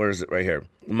body, where is it right here?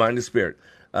 Mind and spirit.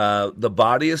 The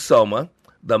body is soma,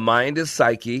 the mind is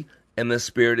psyche, and the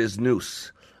spirit is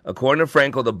nous. According to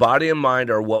Frankl, the body and mind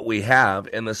are what we have,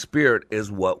 and the spirit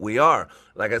is what we are.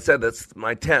 Like I said, that's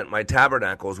my tent, my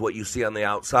tabernacle is what you see on the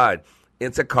outside.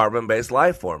 It's a carbon-based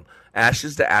life form.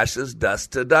 Ashes to ashes,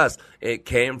 dust to dust. It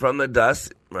came from the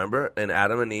dust, remember, in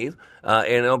Adam and Eve, and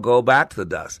it'll go back to the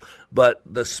dust. But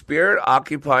the spirit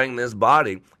occupying this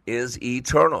body is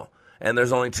eternal, and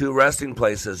there's only 2 resting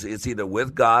places. It's either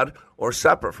with God or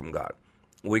separate from God.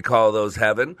 We call those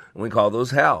heaven, and we call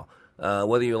those hell.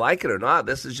 Whether you like it or not,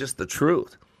 this is just the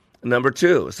truth.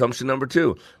 Assumption number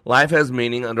 2, life has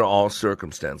meaning under all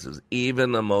circumstances,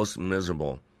 even the most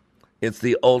miserable. It's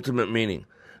the ultimate meaning.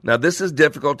 Now, this is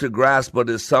difficult to grasp, but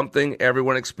is something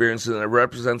everyone experiences, and it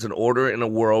represents an order in a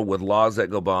world with laws that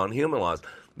go beyond human laws.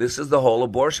 This is the whole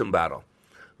abortion battle.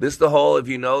 This is the whole, if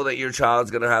you know that your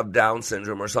child's going to have Down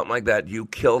syndrome or something like that, you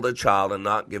kill the child and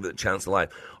not give it a chance of life.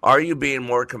 Are you being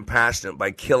more compassionate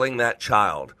by killing that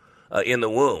child in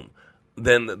the womb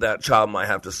than that child might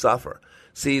have to suffer?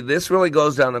 See, this really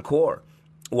goes down the core.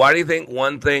 Why do you think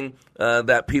one thing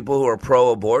that people who are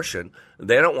pro-abortion,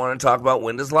 they don't want to talk about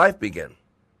when does life begin?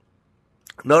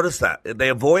 Notice that. They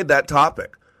avoid that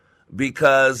topic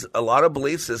because a lot of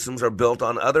belief systems are built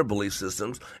on other belief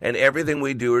systems, and everything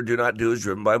we do or do not do is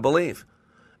driven by belief.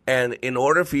 And in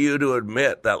order for you to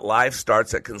admit that life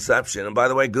starts at conception, and by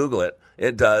the way, Google it.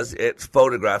 It does. It's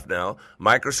photographed now.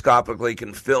 Microscopically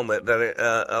can film it.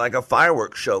 Like a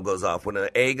fireworks show goes off. When an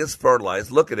egg is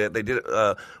fertilized, look at it. They did.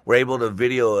 Were able to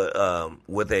video it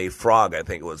with a frog. I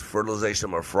think it was fertilization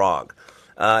of a frog.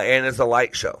 And it's a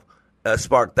light show.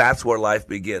 Spark, that's where life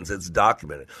begins. It's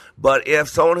documented. But if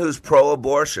someone who's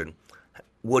pro-abortion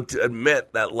would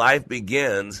admit that life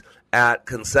begins at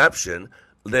conception,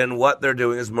 then what they're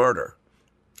doing is murder.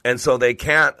 And so they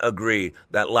can't agree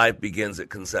that life begins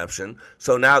at conception.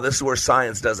 So now this is where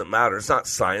science doesn't matter. It's not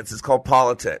science. It's called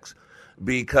politics.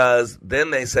 Because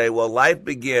then they say, well, life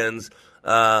begins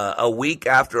a week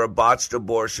after a botched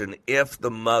abortion if the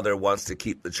mother wants to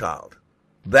keep the child.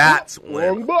 That's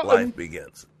when life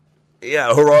begins.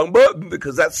 Yeah, wrong button,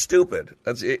 because that's stupid.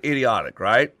 That's idiotic,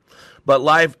 right? But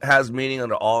life has meaning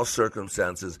under all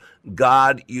circumstances.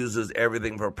 God uses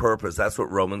everything for a purpose. That's what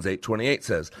Romans 8:28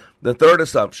 says. The third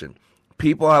assumption,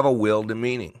 people have a will to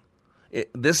meaning.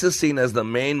 This is seen as the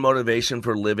main motivation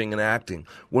for living and acting.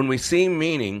 When we see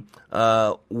meaning,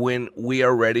 when we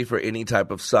are ready for any type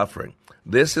of suffering.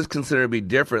 This is considered to be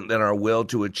different than our will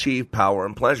to achieve power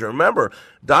and pleasure. Remember,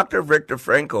 Dr. Viktor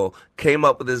Frankl came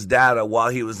up with this data while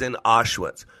he was in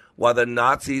Auschwitz, while the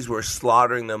Nazis were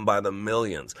slaughtering them by the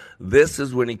millions. This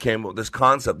is when he came up with this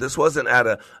concept. This wasn't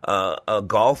at a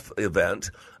golf event.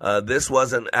 This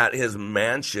wasn't at his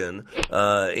mansion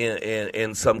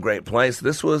in some great place.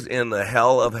 This was in the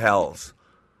hell of hells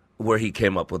where he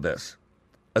came up with this.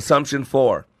 Assumption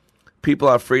 4.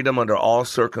 People have freedom under all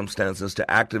circumstances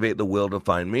to activate the will to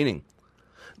find meaning.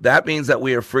 That means that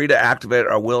we are free to activate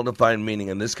our will to find meaning,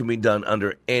 and this can be done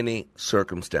under any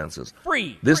circumstances.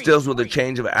 This deals with a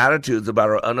change of attitudes about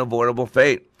our unavoidable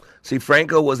fate. See,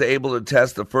 Frankl was able to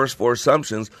test the first 4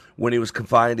 assumptions when he was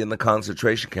confined in the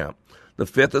concentration camp. The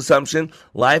 5th assumption,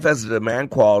 life has a demand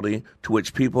quality to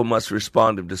which people must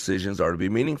respond if decisions are to be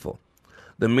meaningful.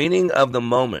 The meaning of the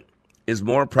moment is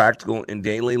more practical in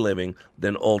daily living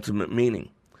than ultimate meaning.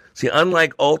 See,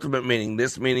 unlike ultimate meaning,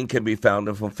 this meaning can be found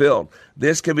and fulfilled.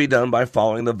 This can be done by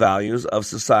following the values of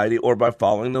society or by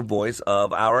following the voice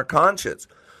of our conscience.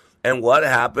 And what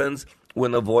happens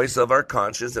when the voice of our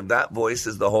conscience, if that voice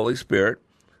is the Holy Spirit,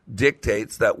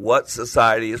 dictates that what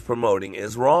society is promoting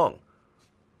is wrong?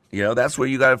 You know, that's where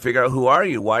you got to figure out, who are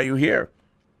you? Why are you here?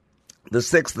 The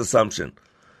 6th assumption,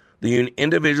 the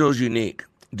individual is unique,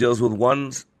 deals with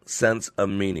one's sense of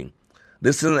meaning.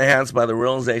 This is enhanced by the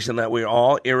realization that we are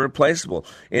all irreplaceable.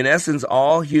 In essence,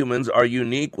 all humans are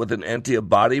unique with an entity of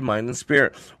body, mind, and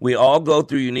spirit. We all go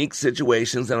through unique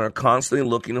situations and are constantly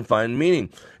looking to find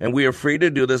meaning. And we are free to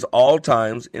do this all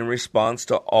times in response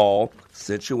to all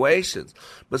situations.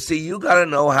 But see, you got to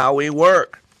know how we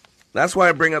work. That's why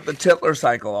I bring up the Tytler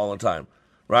cycle all the time.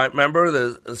 Right? Remember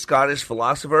the Scottish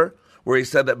philosopher where he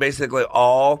said that basically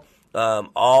all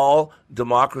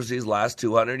democracies last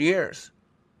 200 years.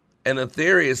 And the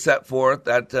theory is set forth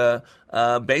that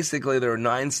basically there are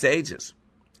 9 stages.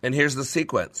 And here's the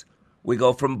sequence. We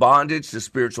go from bondage to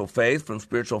spiritual faith, from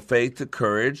spiritual faith to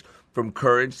courage, from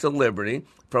courage to liberty,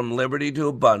 from liberty to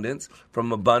abundance,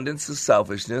 from abundance to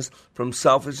selfishness, from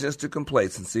selfishness to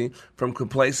complacency, from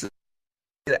complacency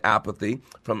to apathy,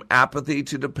 from apathy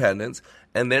to dependence,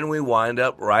 and then we wind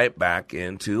up right back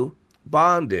into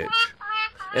bondage.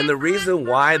 And the reason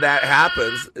why that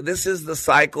happens, this is the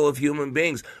cycle of human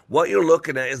beings. What you're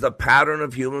looking at is the pattern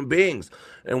of human beings.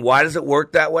 And why does it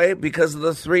work that way? Because of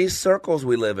the 3 circles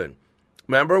we live in.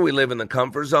 Remember, we live in the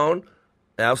comfort zone.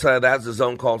 Outside of that is the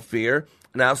zone called fear.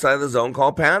 And outside of the zone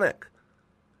called panic.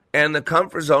 And the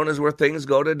comfort zone is where things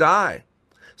go to die.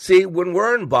 See, when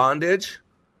we're in bondage,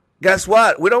 guess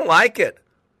what? We don't like it.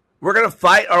 We're going to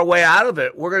fight our way out of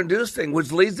it. We're going to do this thing,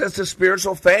 which leads us to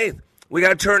spiritual faith. We got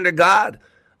to turn to God.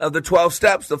 Of the 12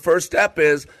 steps, the first step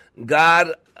is,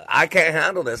 God, I can't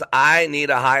handle this. I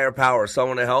need a higher power,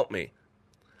 someone to help me.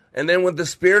 And then with the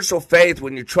spiritual faith,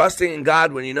 when you're trusting in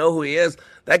God, when you know who He is,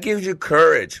 that gives you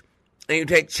courage. And you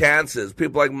take chances.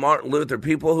 People like Martin Luther,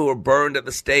 people who were burned at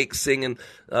the stake singing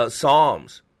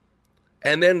psalms.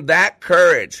 And then that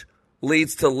courage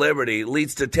leads to liberty,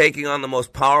 leads to taking on the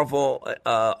most powerful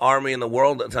army in the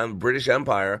world at the time, the British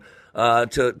Empire,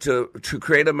 to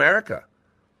create America.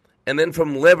 And then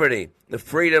from liberty, the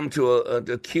freedom to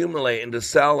accumulate and to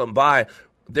sell and buy,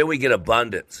 then we get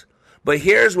abundance. But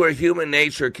here's where human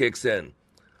nature kicks in.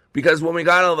 Because when we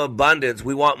got out of abundance,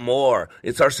 we want more.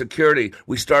 It's our security.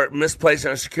 We start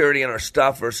misplacing our security in our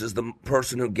stuff versus the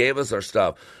person who gave us our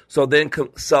stuff. So then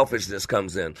selfishness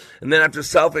comes in. And then after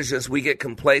selfishness, we get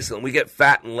complacent. We get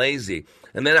fat and lazy.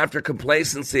 And then after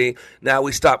complacency, now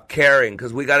we stop caring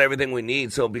because we got everything we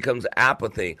need, so it becomes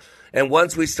apathy. And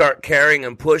once we start caring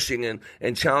and pushing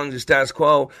and challenging the status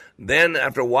quo, then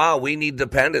after a while we need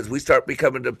dependence. We start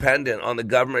becoming dependent on the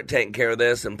government taking care of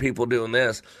this and people doing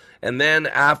this. And then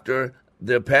after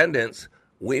dependence,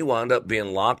 we wound up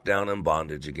being locked down in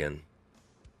bondage again.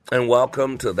 And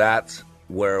welcome to that's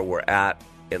where we're at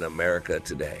in America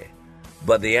today.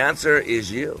 But the answer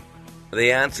is you.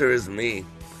 The answer is me.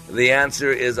 The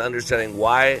answer is understanding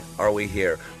why are we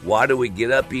here? Why do we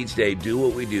get up each day, do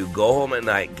what we do, go home at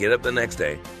night, get up the next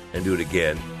day, and do it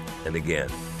again and again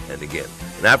and again.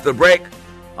 And after the break,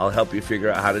 I'll help you figure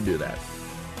out how to do that.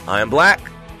 I am Black.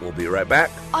 We'll be right back.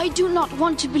 I do not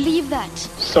want to believe that.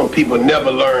 Some people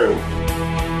never learn.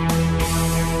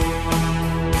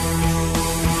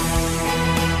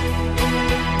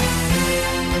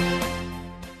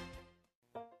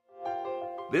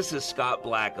 This is Scott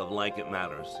Black of Like It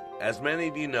Matters. As many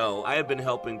of you know, I have been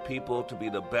helping people to be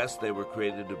the best they were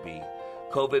created to be.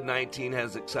 COVID-19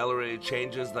 has accelerated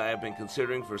changes that I have been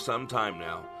considering for some time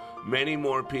now. Many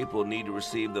more people need to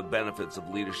receive the benefits of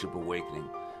Leadership Awakening.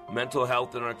 Mental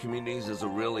health in our communities is a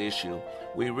real issue.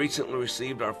 We recently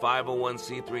received our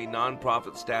 501c3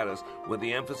 nonprofit status with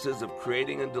the emphasis of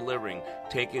creating and delivering,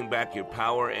 taking back your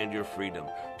power and your freedom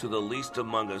to the least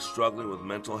among us struggling with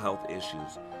mental health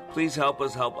issues. Please help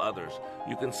us help others.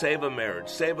 You can save a marriage,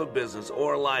 save a business,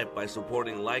 or a life by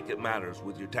supporting Like It Matters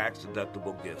with your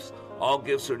tax-deductible gifts. All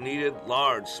gifts are needed,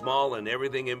 large, small, and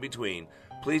everything in between.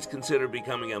 Please consider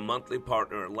becoming a monthly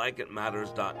partner at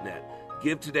likeitmatters.net.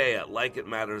 Give today at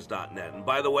likeitmatters.net. And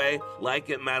by the way, Like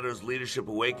It Matters Leadership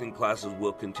Awakening classes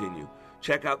will continue.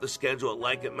 Check out the schedule at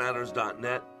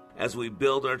likeitmatters.net as we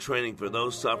build our training for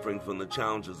those suffering from the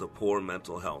challenges of poor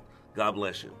mental health. God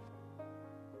bless you.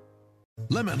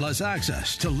 Limitless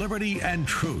access to liberty and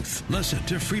truth. Listen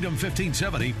to Freedom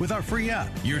 1570 with our free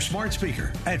app, your smart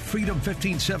speaker, at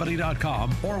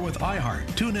freedom1570.com or with iHeart,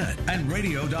 TuneIn, and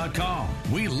radio.com.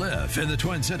 We live in the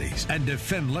Twin Cities and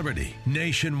defend liberty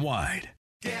nationwide.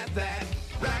 Get that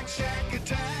Rack Shack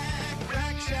attack,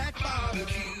 Rack Shack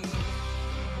barbecue.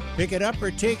 Pick it up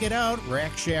or take it out,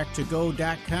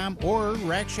 RackShackToGo.com or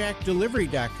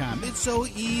RackShackDelivery.com. It's so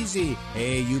easy.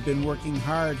 Hey, you've been working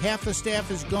hard. Half the staff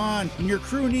is gone, and your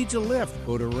crew needs a lift.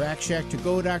 Go to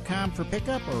RackShackToGo.com for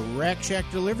pickup or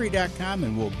RackShackDelivery.com,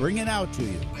 and we'll bring it out to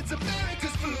you. It's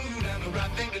America's food and the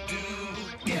right thing to do.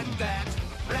 Get that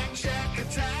Rack Shack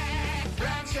attack,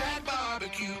 Rack Shack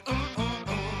barbecue.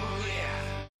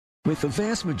 With the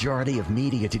vast majority of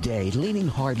media today leaning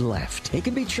hard left, it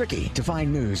can be tricky to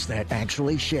find news that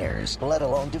actually shares, let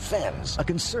alone defends, a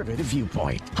conservative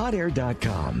viewpoint.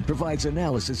 HotAir.com provides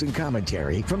analysis and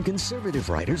commentary from conservative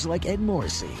writers like Ed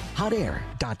Morrissey.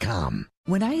 HotAir.com.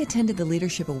 When I attended the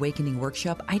Leadership Awakening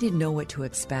workshop, I didn't know what to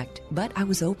expect, but I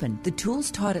was open. The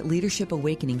tools taught at Leadership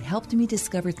Awakening helped me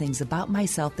discover things about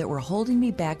myself that were holding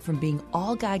me back from being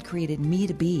all God created me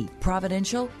to be.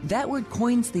 Providential? That word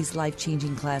coins these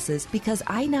life-changing classes because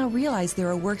I now realize there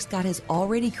are works God has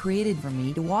already created for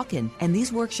me to walk in, and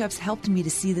these workshops helped me to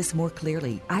see this more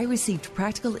clearly. I received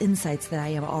practical insights that I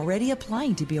am already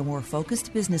applying to be a more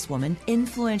focused businesswoman,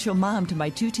 influential mom to my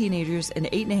 2 teenagers, an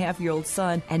 8.5-year-old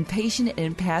son, and patient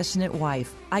and passionate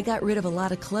wife. I got rid of a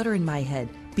lot of clutter in my head.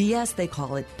 BS, they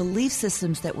call it, belief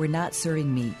systems that were not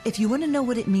serving me. If you want to know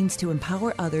what it means to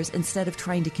empower others instead of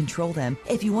trying to control them,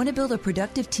 if you want to build a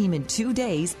productive team in 2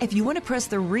 days, if you want to press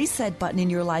the reset button in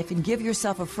your life and give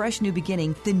yourself a fresh new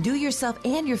beginning, then do yourself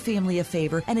and your family a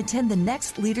favor and attend the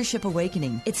next Leadership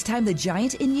Awakening. It's time the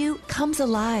giant in you comes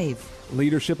alive.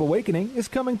 Leadership Awakening is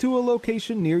coming to a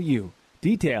location near you.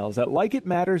 Details at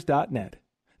likeitmatters.net.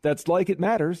 That's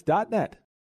likeitmatters.net.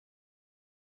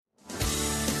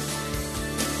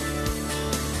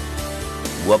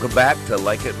 Welcome back to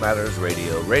Like It Matters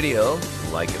Radio. Radio,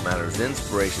 Like It Matters,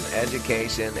 inspiration,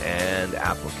 education, and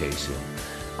application.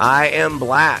 I am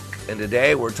Black, and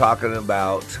today we're talking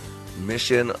about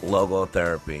mission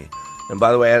logotherapy. And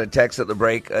by the way, I had a text at the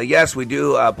break. Yes, we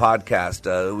do a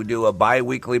podcast. We do a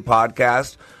bi-weekly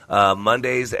podcast.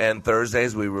 Mondays and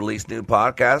Thursdays, we release new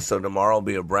podcasts. So tomorrow will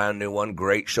be a brand new one.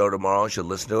 Great show tomorrow. You should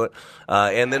listen to it.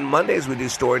 And then Mondays, we do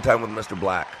Story Time with Mr.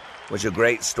 Black, which is a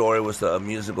great story with a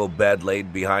musical bed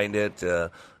laid behind it.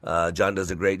 John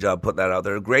does a great job putting that out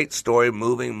there. A great story,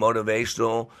 moving,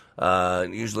 motivational,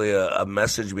 usually a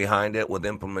message behind it with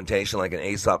implementation like an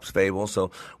Aesop's Fable.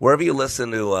 So wherever you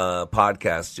listen to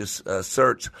podcasts, just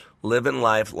search Living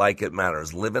Life Like It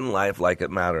Matters. Living Life Like It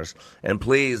Matters. And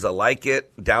please like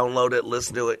it, download it,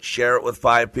 listen to it, share it with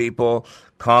 5 people,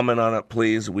 comment on it,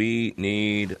 please. We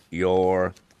need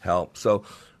your help. So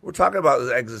We're talking about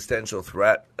this existential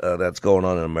threat that's going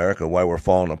on in America, why we're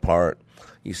falling apart.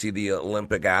 You see the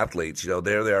Olympic athletes,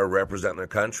 there they are representing their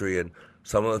country, and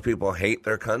some of those people hate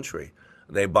their country.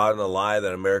 They bought in the lie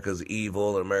that America's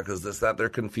evil and America's this, that. They're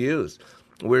confused.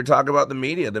 We're talking about the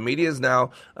media. The media is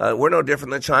now, we're no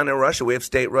different than China and Russia. We have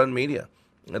state-run media.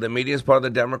 The media is part of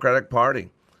the Democratic Party.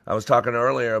 I was talking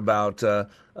earlier about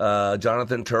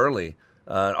Jonathan Turley,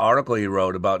 an article he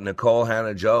wrote about Nicole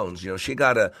Hannah-Jones. She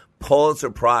got a Pulitzer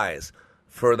Prize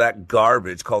for that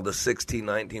garbage called the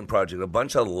 1619 Project, a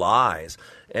bunch of lies.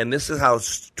 And this is how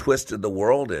twisted the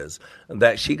world is,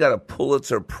 that she got a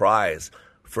Pulitzer Prize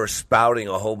for spouting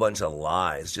a whole bunch of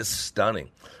lies. Just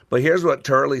stunning. But here's what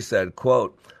Turley said,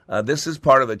 quote, this is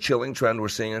part of a chilling trend we're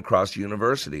seeing across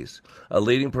universities. A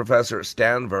leading professor at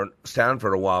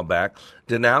Stanford a while back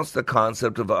denounced the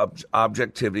concept of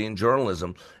objectivity in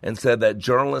journalism and said that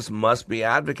journalists must be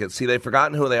advocates. See, they've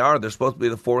forgotten who they are. They're supposed to be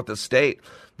the fourth estate.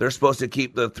 They're supposed to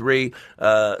keep the three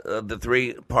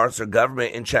parts of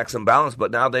government in checks and balance,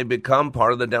 but now they become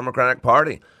part of the Democratic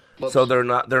Party. So they're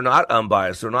not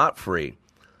unbiased. They're not free.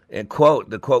 And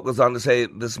the quote goes on to say,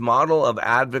 this model of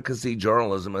advocacy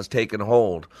journalism has taken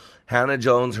hold.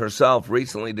 Hannah-Jones herself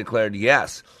recently declared,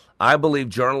 yes, I believe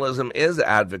journalism is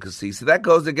advocacy. So that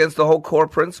goes against the whole core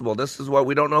principle. This is why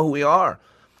we don't know who we are.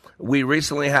 We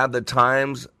recently had the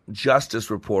Times Justice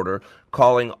reporter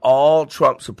calling all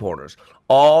Trump supporters,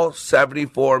 all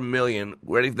 74 million,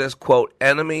 ready for this, quote,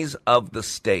 enemies of the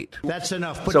state. That's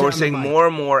enough. So we're seeing more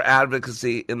and more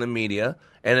advocacy in the media,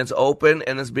 and it's open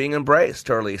and it's being embraced,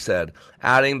 Turley said,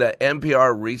 adding that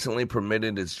NPR recently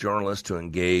permitted its journalists to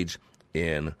engage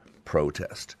in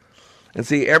protest. And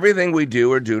see, everything we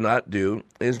do or do not do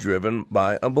is driven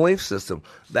by a belief system.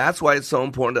 That's why it's so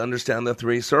important to understand the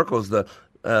three circles, the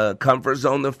comfort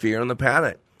zone, the fear, and the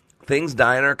panic. Things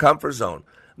die in our comfort zone.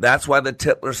 That's why the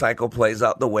Tytler cycle plays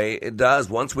out the way it does.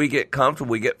 Once we get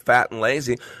comfortable, we get fat and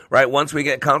lazy, right? Once we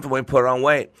get comfortable, we put on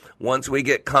weight. Once we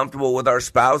get comfortable with our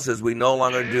spouses, we no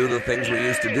longer do the things we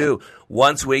used to do.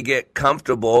 Once we get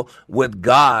comfortable with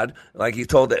God, like he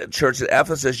told the church at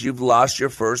Ephesus, you've lost your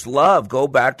first love. Go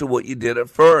back to what you did at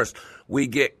first. We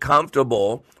get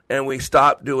comfortable and we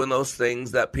stop doing those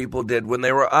things that people did when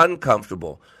they were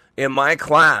uncomfortable. In my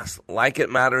class,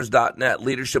 likeitmatters.net,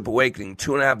 Leadership Awakening,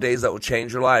 2.5 days that will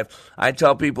change your life, I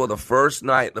tell people the first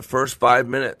night, the first 5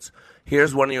 minutes,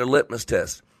 here's one of your litmus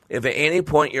tests. If at any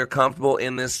point you're comfortable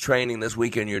in this training this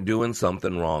weekend, you're doing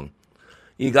something wrong.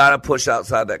 You got to push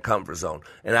outside that comfort zone.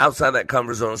 And outside that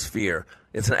comfort zone is fear.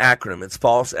 It's an acronym. It's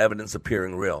false evidence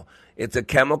appearing real. It's a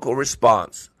chemical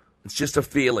response. It's just a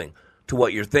feeling to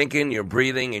what you're thinking, your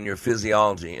breathing, and your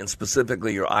physiology, and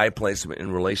specifically your eye placement in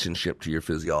relationship to your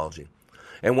physiology.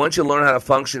 And once you learn how to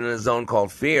function in a zone called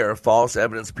fear, false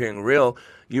evidence appearing real,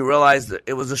 you realize that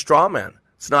it was a straw man.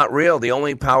 It's not real. The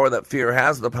only power that fear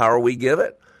has is the power we give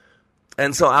it.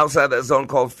 And so outside that zone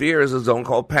called fear is a zone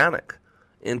called panic,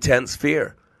 intense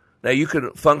fear. Now, you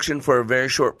can function for a very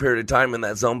short period of time in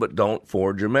that zone, but don't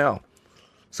forward your mail.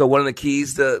 So one of the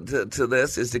keys to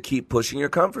this is to keep pushing your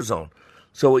comfort zone.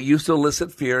 So what used to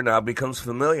elicit fear now becomes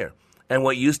familiar. And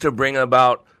what used to bring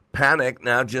about panic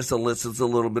now just elicits a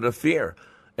little bit of fear.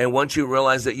 And once you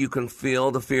realize that you can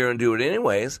feel the fear and do it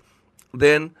anyways,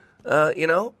 then,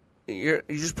 you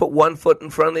just put one foot in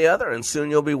front of the other, and soon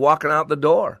you'll be walking out the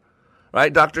door.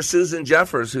 Right? Dr. Susan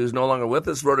Jeffers, who's no longer with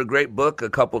us, wrote a great book a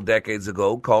couple decades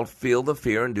ago called Feel the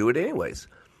Fear and Do It Anyways.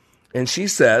 And she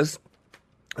says,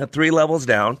 at 3 levels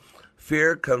down,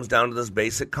 fear comes down to this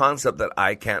basic concept that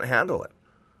I can't handle it.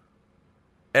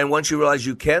 And once you realize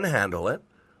you can handle it,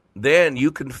 then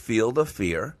you can feel the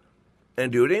fear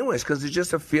and do it anyways, because it's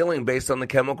just a feeling based on the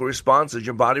chemical responses.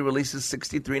 Your body releases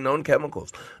 63 known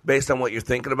chemicals based on what you're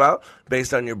thinking about,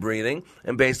 based on your breathing,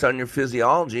 and based on your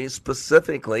physiology,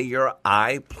 specifically your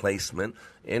eye placement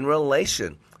in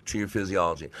relation to your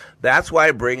physiology. That's why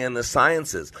I bring in the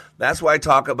sciences. That's why I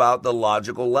talk about the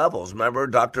logical levels. Remember,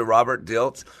 Dr. Robert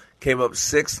Dilts came up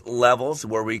 6 levels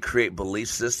where we create belief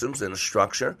systems in a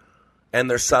structure. And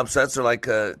their subsets are like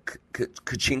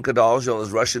Kachinka dolls,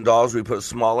 those Russian dolls. We put a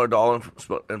smaller doll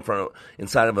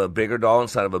inside of a bigger doll,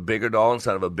 inside of a bigger doll,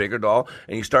 inside of a bigger doll,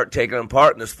 and you start taking them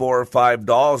apart, and there's 4 or 5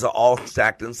 dolls all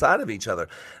stacked inside of each other.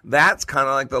 That's kind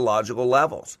of like the logical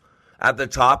levels. At the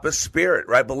top is spirit.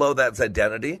 Right below that's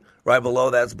identity. Right below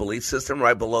that's belief system.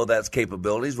 Right below that's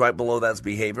capabilities. Right below that's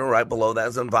behavior. Right below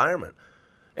that's environment.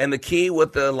 And the key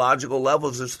with the logical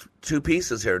levels is 2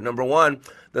 pieces here. Number 1,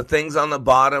 the things on the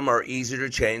bottom are easier to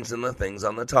change than the things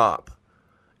on the top.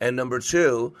 And number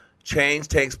 2, change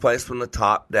takes place from the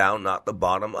top down, not the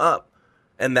bottom up.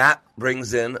 And that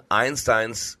brings in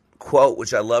Einstein's quote,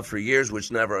 which I loved for years,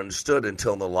 which never understood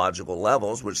until the logical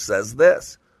levels, which says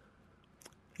this: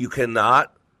 you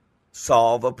cannot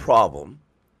solve a problem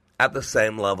at the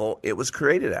same level it was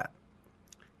created at.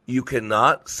 You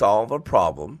cannot solve a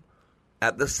problem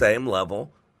at the same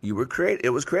level it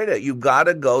was created at. You've got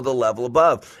to go the level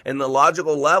above. And the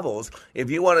logical levels,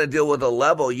 if you want to deal with a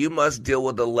level, you must deal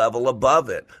with the level above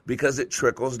it because it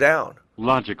trickles down.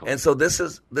 Logical. And so this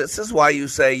is why you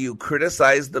say you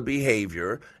criticize the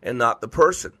behavior and not the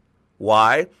person.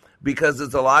 Why? Because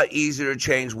it's a lot easier to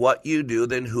change what you do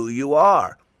than who you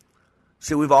are.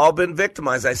 See, we've all been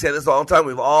victimized. I say this all the time.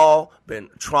 We've all been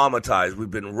traumatized. We've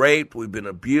been raped. We've been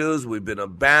abused. We've been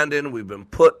abandoned. We've been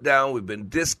put down. We've been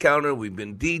discounted. We've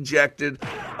been dejected.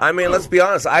 I mean, let's be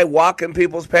honest. I walk in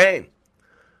people's pain.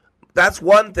 That's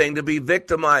one thing, to be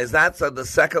victimized. That's at the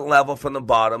second level from the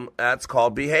bottom. That's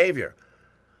called behavior.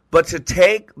 But to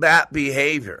take that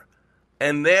behavior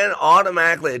and then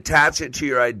automatically attach it to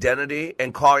your identity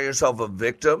and call yourself a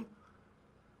victim,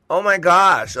 oh my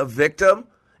gosh, a victim?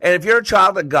 And if you're a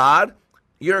child of God,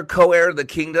 you're a co-heir of the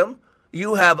kingdom,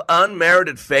 you have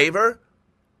unmerited favor,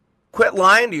 quit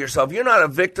lying to yourself. You're not a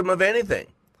victim of anything.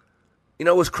 You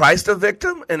know, was Christ a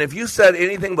victim? And if you said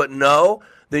anything but no,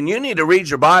 then you need to read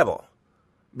your Bible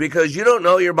because you don't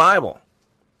know your Bible.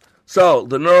 So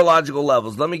the neurological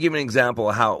levels, let me give you an example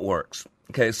of how it works.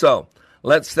 Okay, so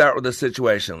let's start with a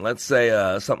situation. Let's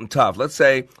say something tough. Let's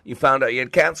say you found out you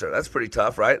had cancer. That's pretty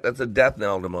tough, right? That's a death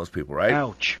knell to most people, right?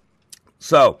 Ouch.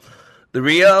 So the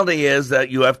reality is that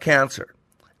you have cancer.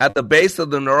 At the base of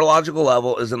the neurological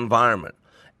level is environment.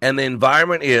 And the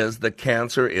environment is the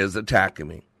cancer is attacking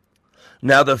me.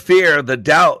 Now the fear, the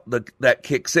doubt that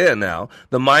kicks in now,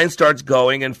 the mind starts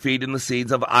going and feeding the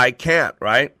seeds of I can't,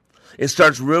 right? It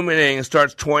starts ruminating, it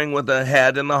starts toying with the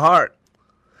head and the heart.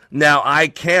 Now I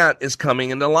can't is coming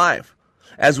into life.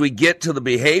 As we get to the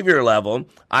behavior level,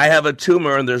 I have a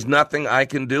tumor and there's nothing I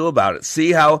can do about it.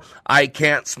 See how I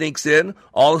can't sneaks in?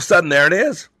 All of a sudden, there it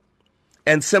is.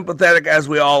 And sympathetic as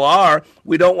we all are,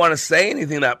 we don't want to say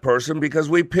anything to that person because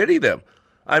we pity them.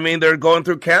 I mean, they're going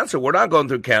through cancer. We're not going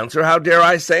through cancer. How dare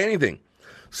I say anything?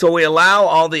 So we allow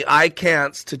all the I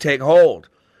can'ts to take hold.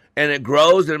 And it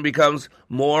grows and it becomes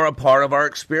more a part of our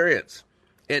experience.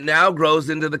 It now grows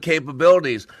into the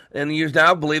capabilities. And you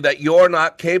now believe that you're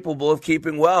not capable of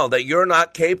keeping well, that you're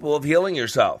not capable of healing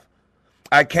yourself.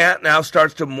 I can't now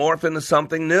starts to morph into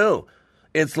something new.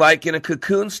 It's like in a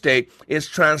cocoon state, it's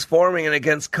transforming and it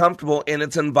gets comfortable in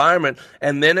its environment,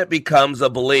 and then it becomes a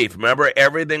belief. Remember,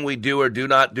 everything we do or do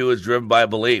not do is driven by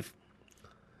belief.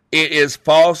 It is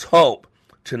false hope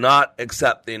to not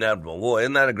accept the inevitable. Well,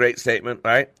 isn't that a great statement,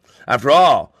 right? After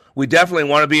all, we definitely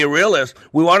want to be a realist.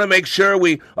 We want to make sure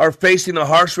we are facing the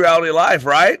harsh reality of life,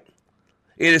 right?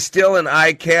 It is still an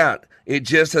I can't. It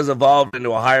just has evolved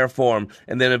into a higher form,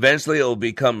 and then eventually it will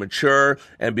become mature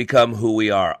and become who we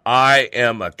are. I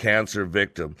am a cancer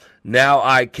victim. Now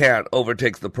I can't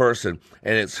overtakes the person,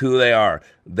 and it's who they are.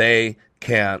 They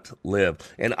can't live.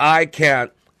 And I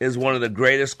can't is one of the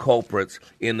greatest culprits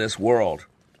in this world.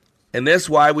 And this is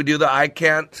why we do the I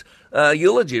can't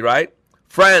eulogy, right?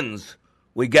 Friends,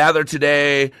 we gather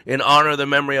today in honor of the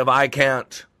memory of I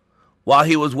can't. While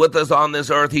he was with us on this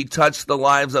earth, he touched the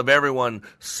lives of everyone,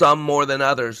 some more than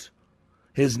others.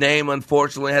 His name,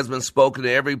 unfortunately, has been spoken in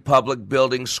every public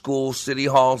building, schools, city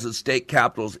halls, and state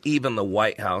capitals, even the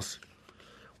White House.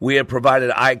 We have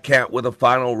provided I can't with a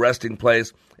final resting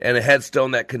place and a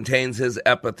headstone that contains his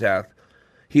epitaph.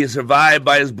 He is survived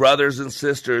by his brothers and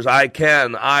sisters. I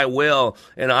can, I will,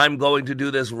 and I'm going to do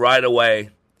this right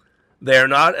away. They are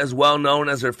not as well known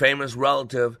as their famous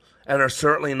relative, and are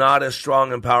certainly not as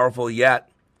strong and powerful yet.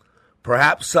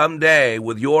 Perhaps someday,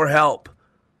 with your help,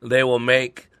 they will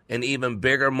make an even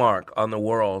bigger mark on the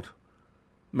world.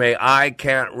 May I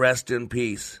can't rest in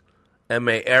peace, and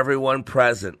may everyone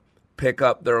present pick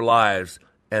up their lives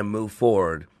and move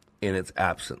forward in its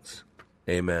absence.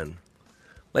 Amen.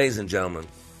 Ladies and gentlemen,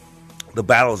 the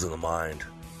battle's in the mind.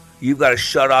 You've got to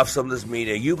shut off some of this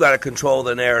media. You've got to control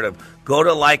the narrative. Go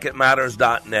to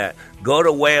likeitmatters.net. Go to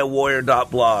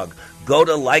wayofwarrior.blog. Go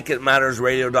to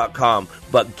likeitmattersradio.com.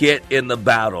 But get in the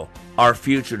battle. Our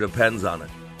future depends on it.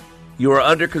 You are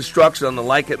under construction on the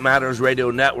Like It Matters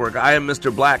Radio Network. I am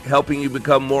Mr. Black, helping you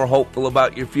become more hopeful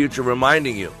about your future,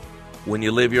 reminding you, when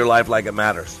you live your life like it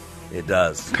matters, it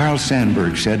does. Carl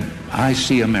Sandburg said, I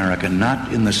see America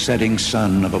not in the setting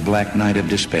sun of a black night of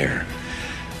despair.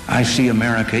 I see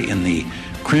America in the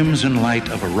crimson light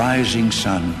of a rising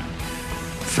sun,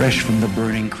 fresh from the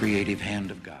burning creative hand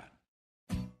of God.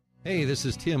 Hey, this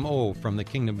is Tim O. from the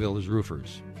Kingdom Builders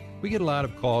Roofers. We get a lot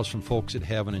of calls from folks that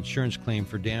have an insurance claim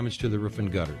for damage to the roof and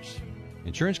gutters.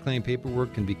 Insurance claim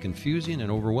paperwork can be confusing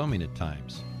and overwhelming at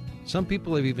times. Some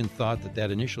people have even thought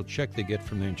that initial check they get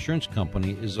from their insurance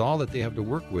company is all that they have to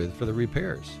work with for the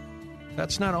repairs.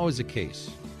 That's not always the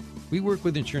case. We work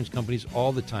with insurance companies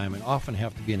all the time and often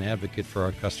have to be an advocate for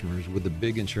our customers with the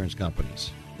big insurance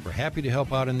companies. We're happy to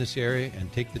help out in this area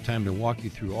and take the time to walk you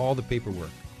through all the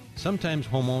paperwork. Sometimes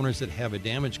homeowners that have a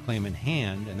damage claim in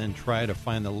hand and then try to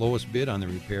find the lowest bid on the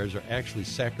repairs are actually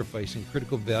sacrificing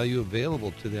critical value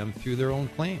available to them through their own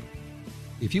claim.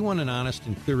 If you want an honest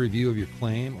and clear review of your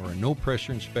claim or a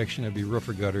no-pressure inspection of your roof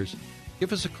or gutters,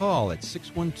 give us a call at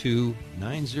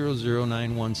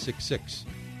 612-900-9166.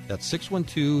 That's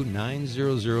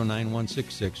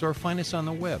 612-900-9166, or find us on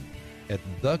the web at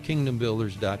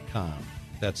thekingdombuilders.com.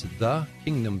 That's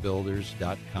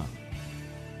thekingdombuilders.com.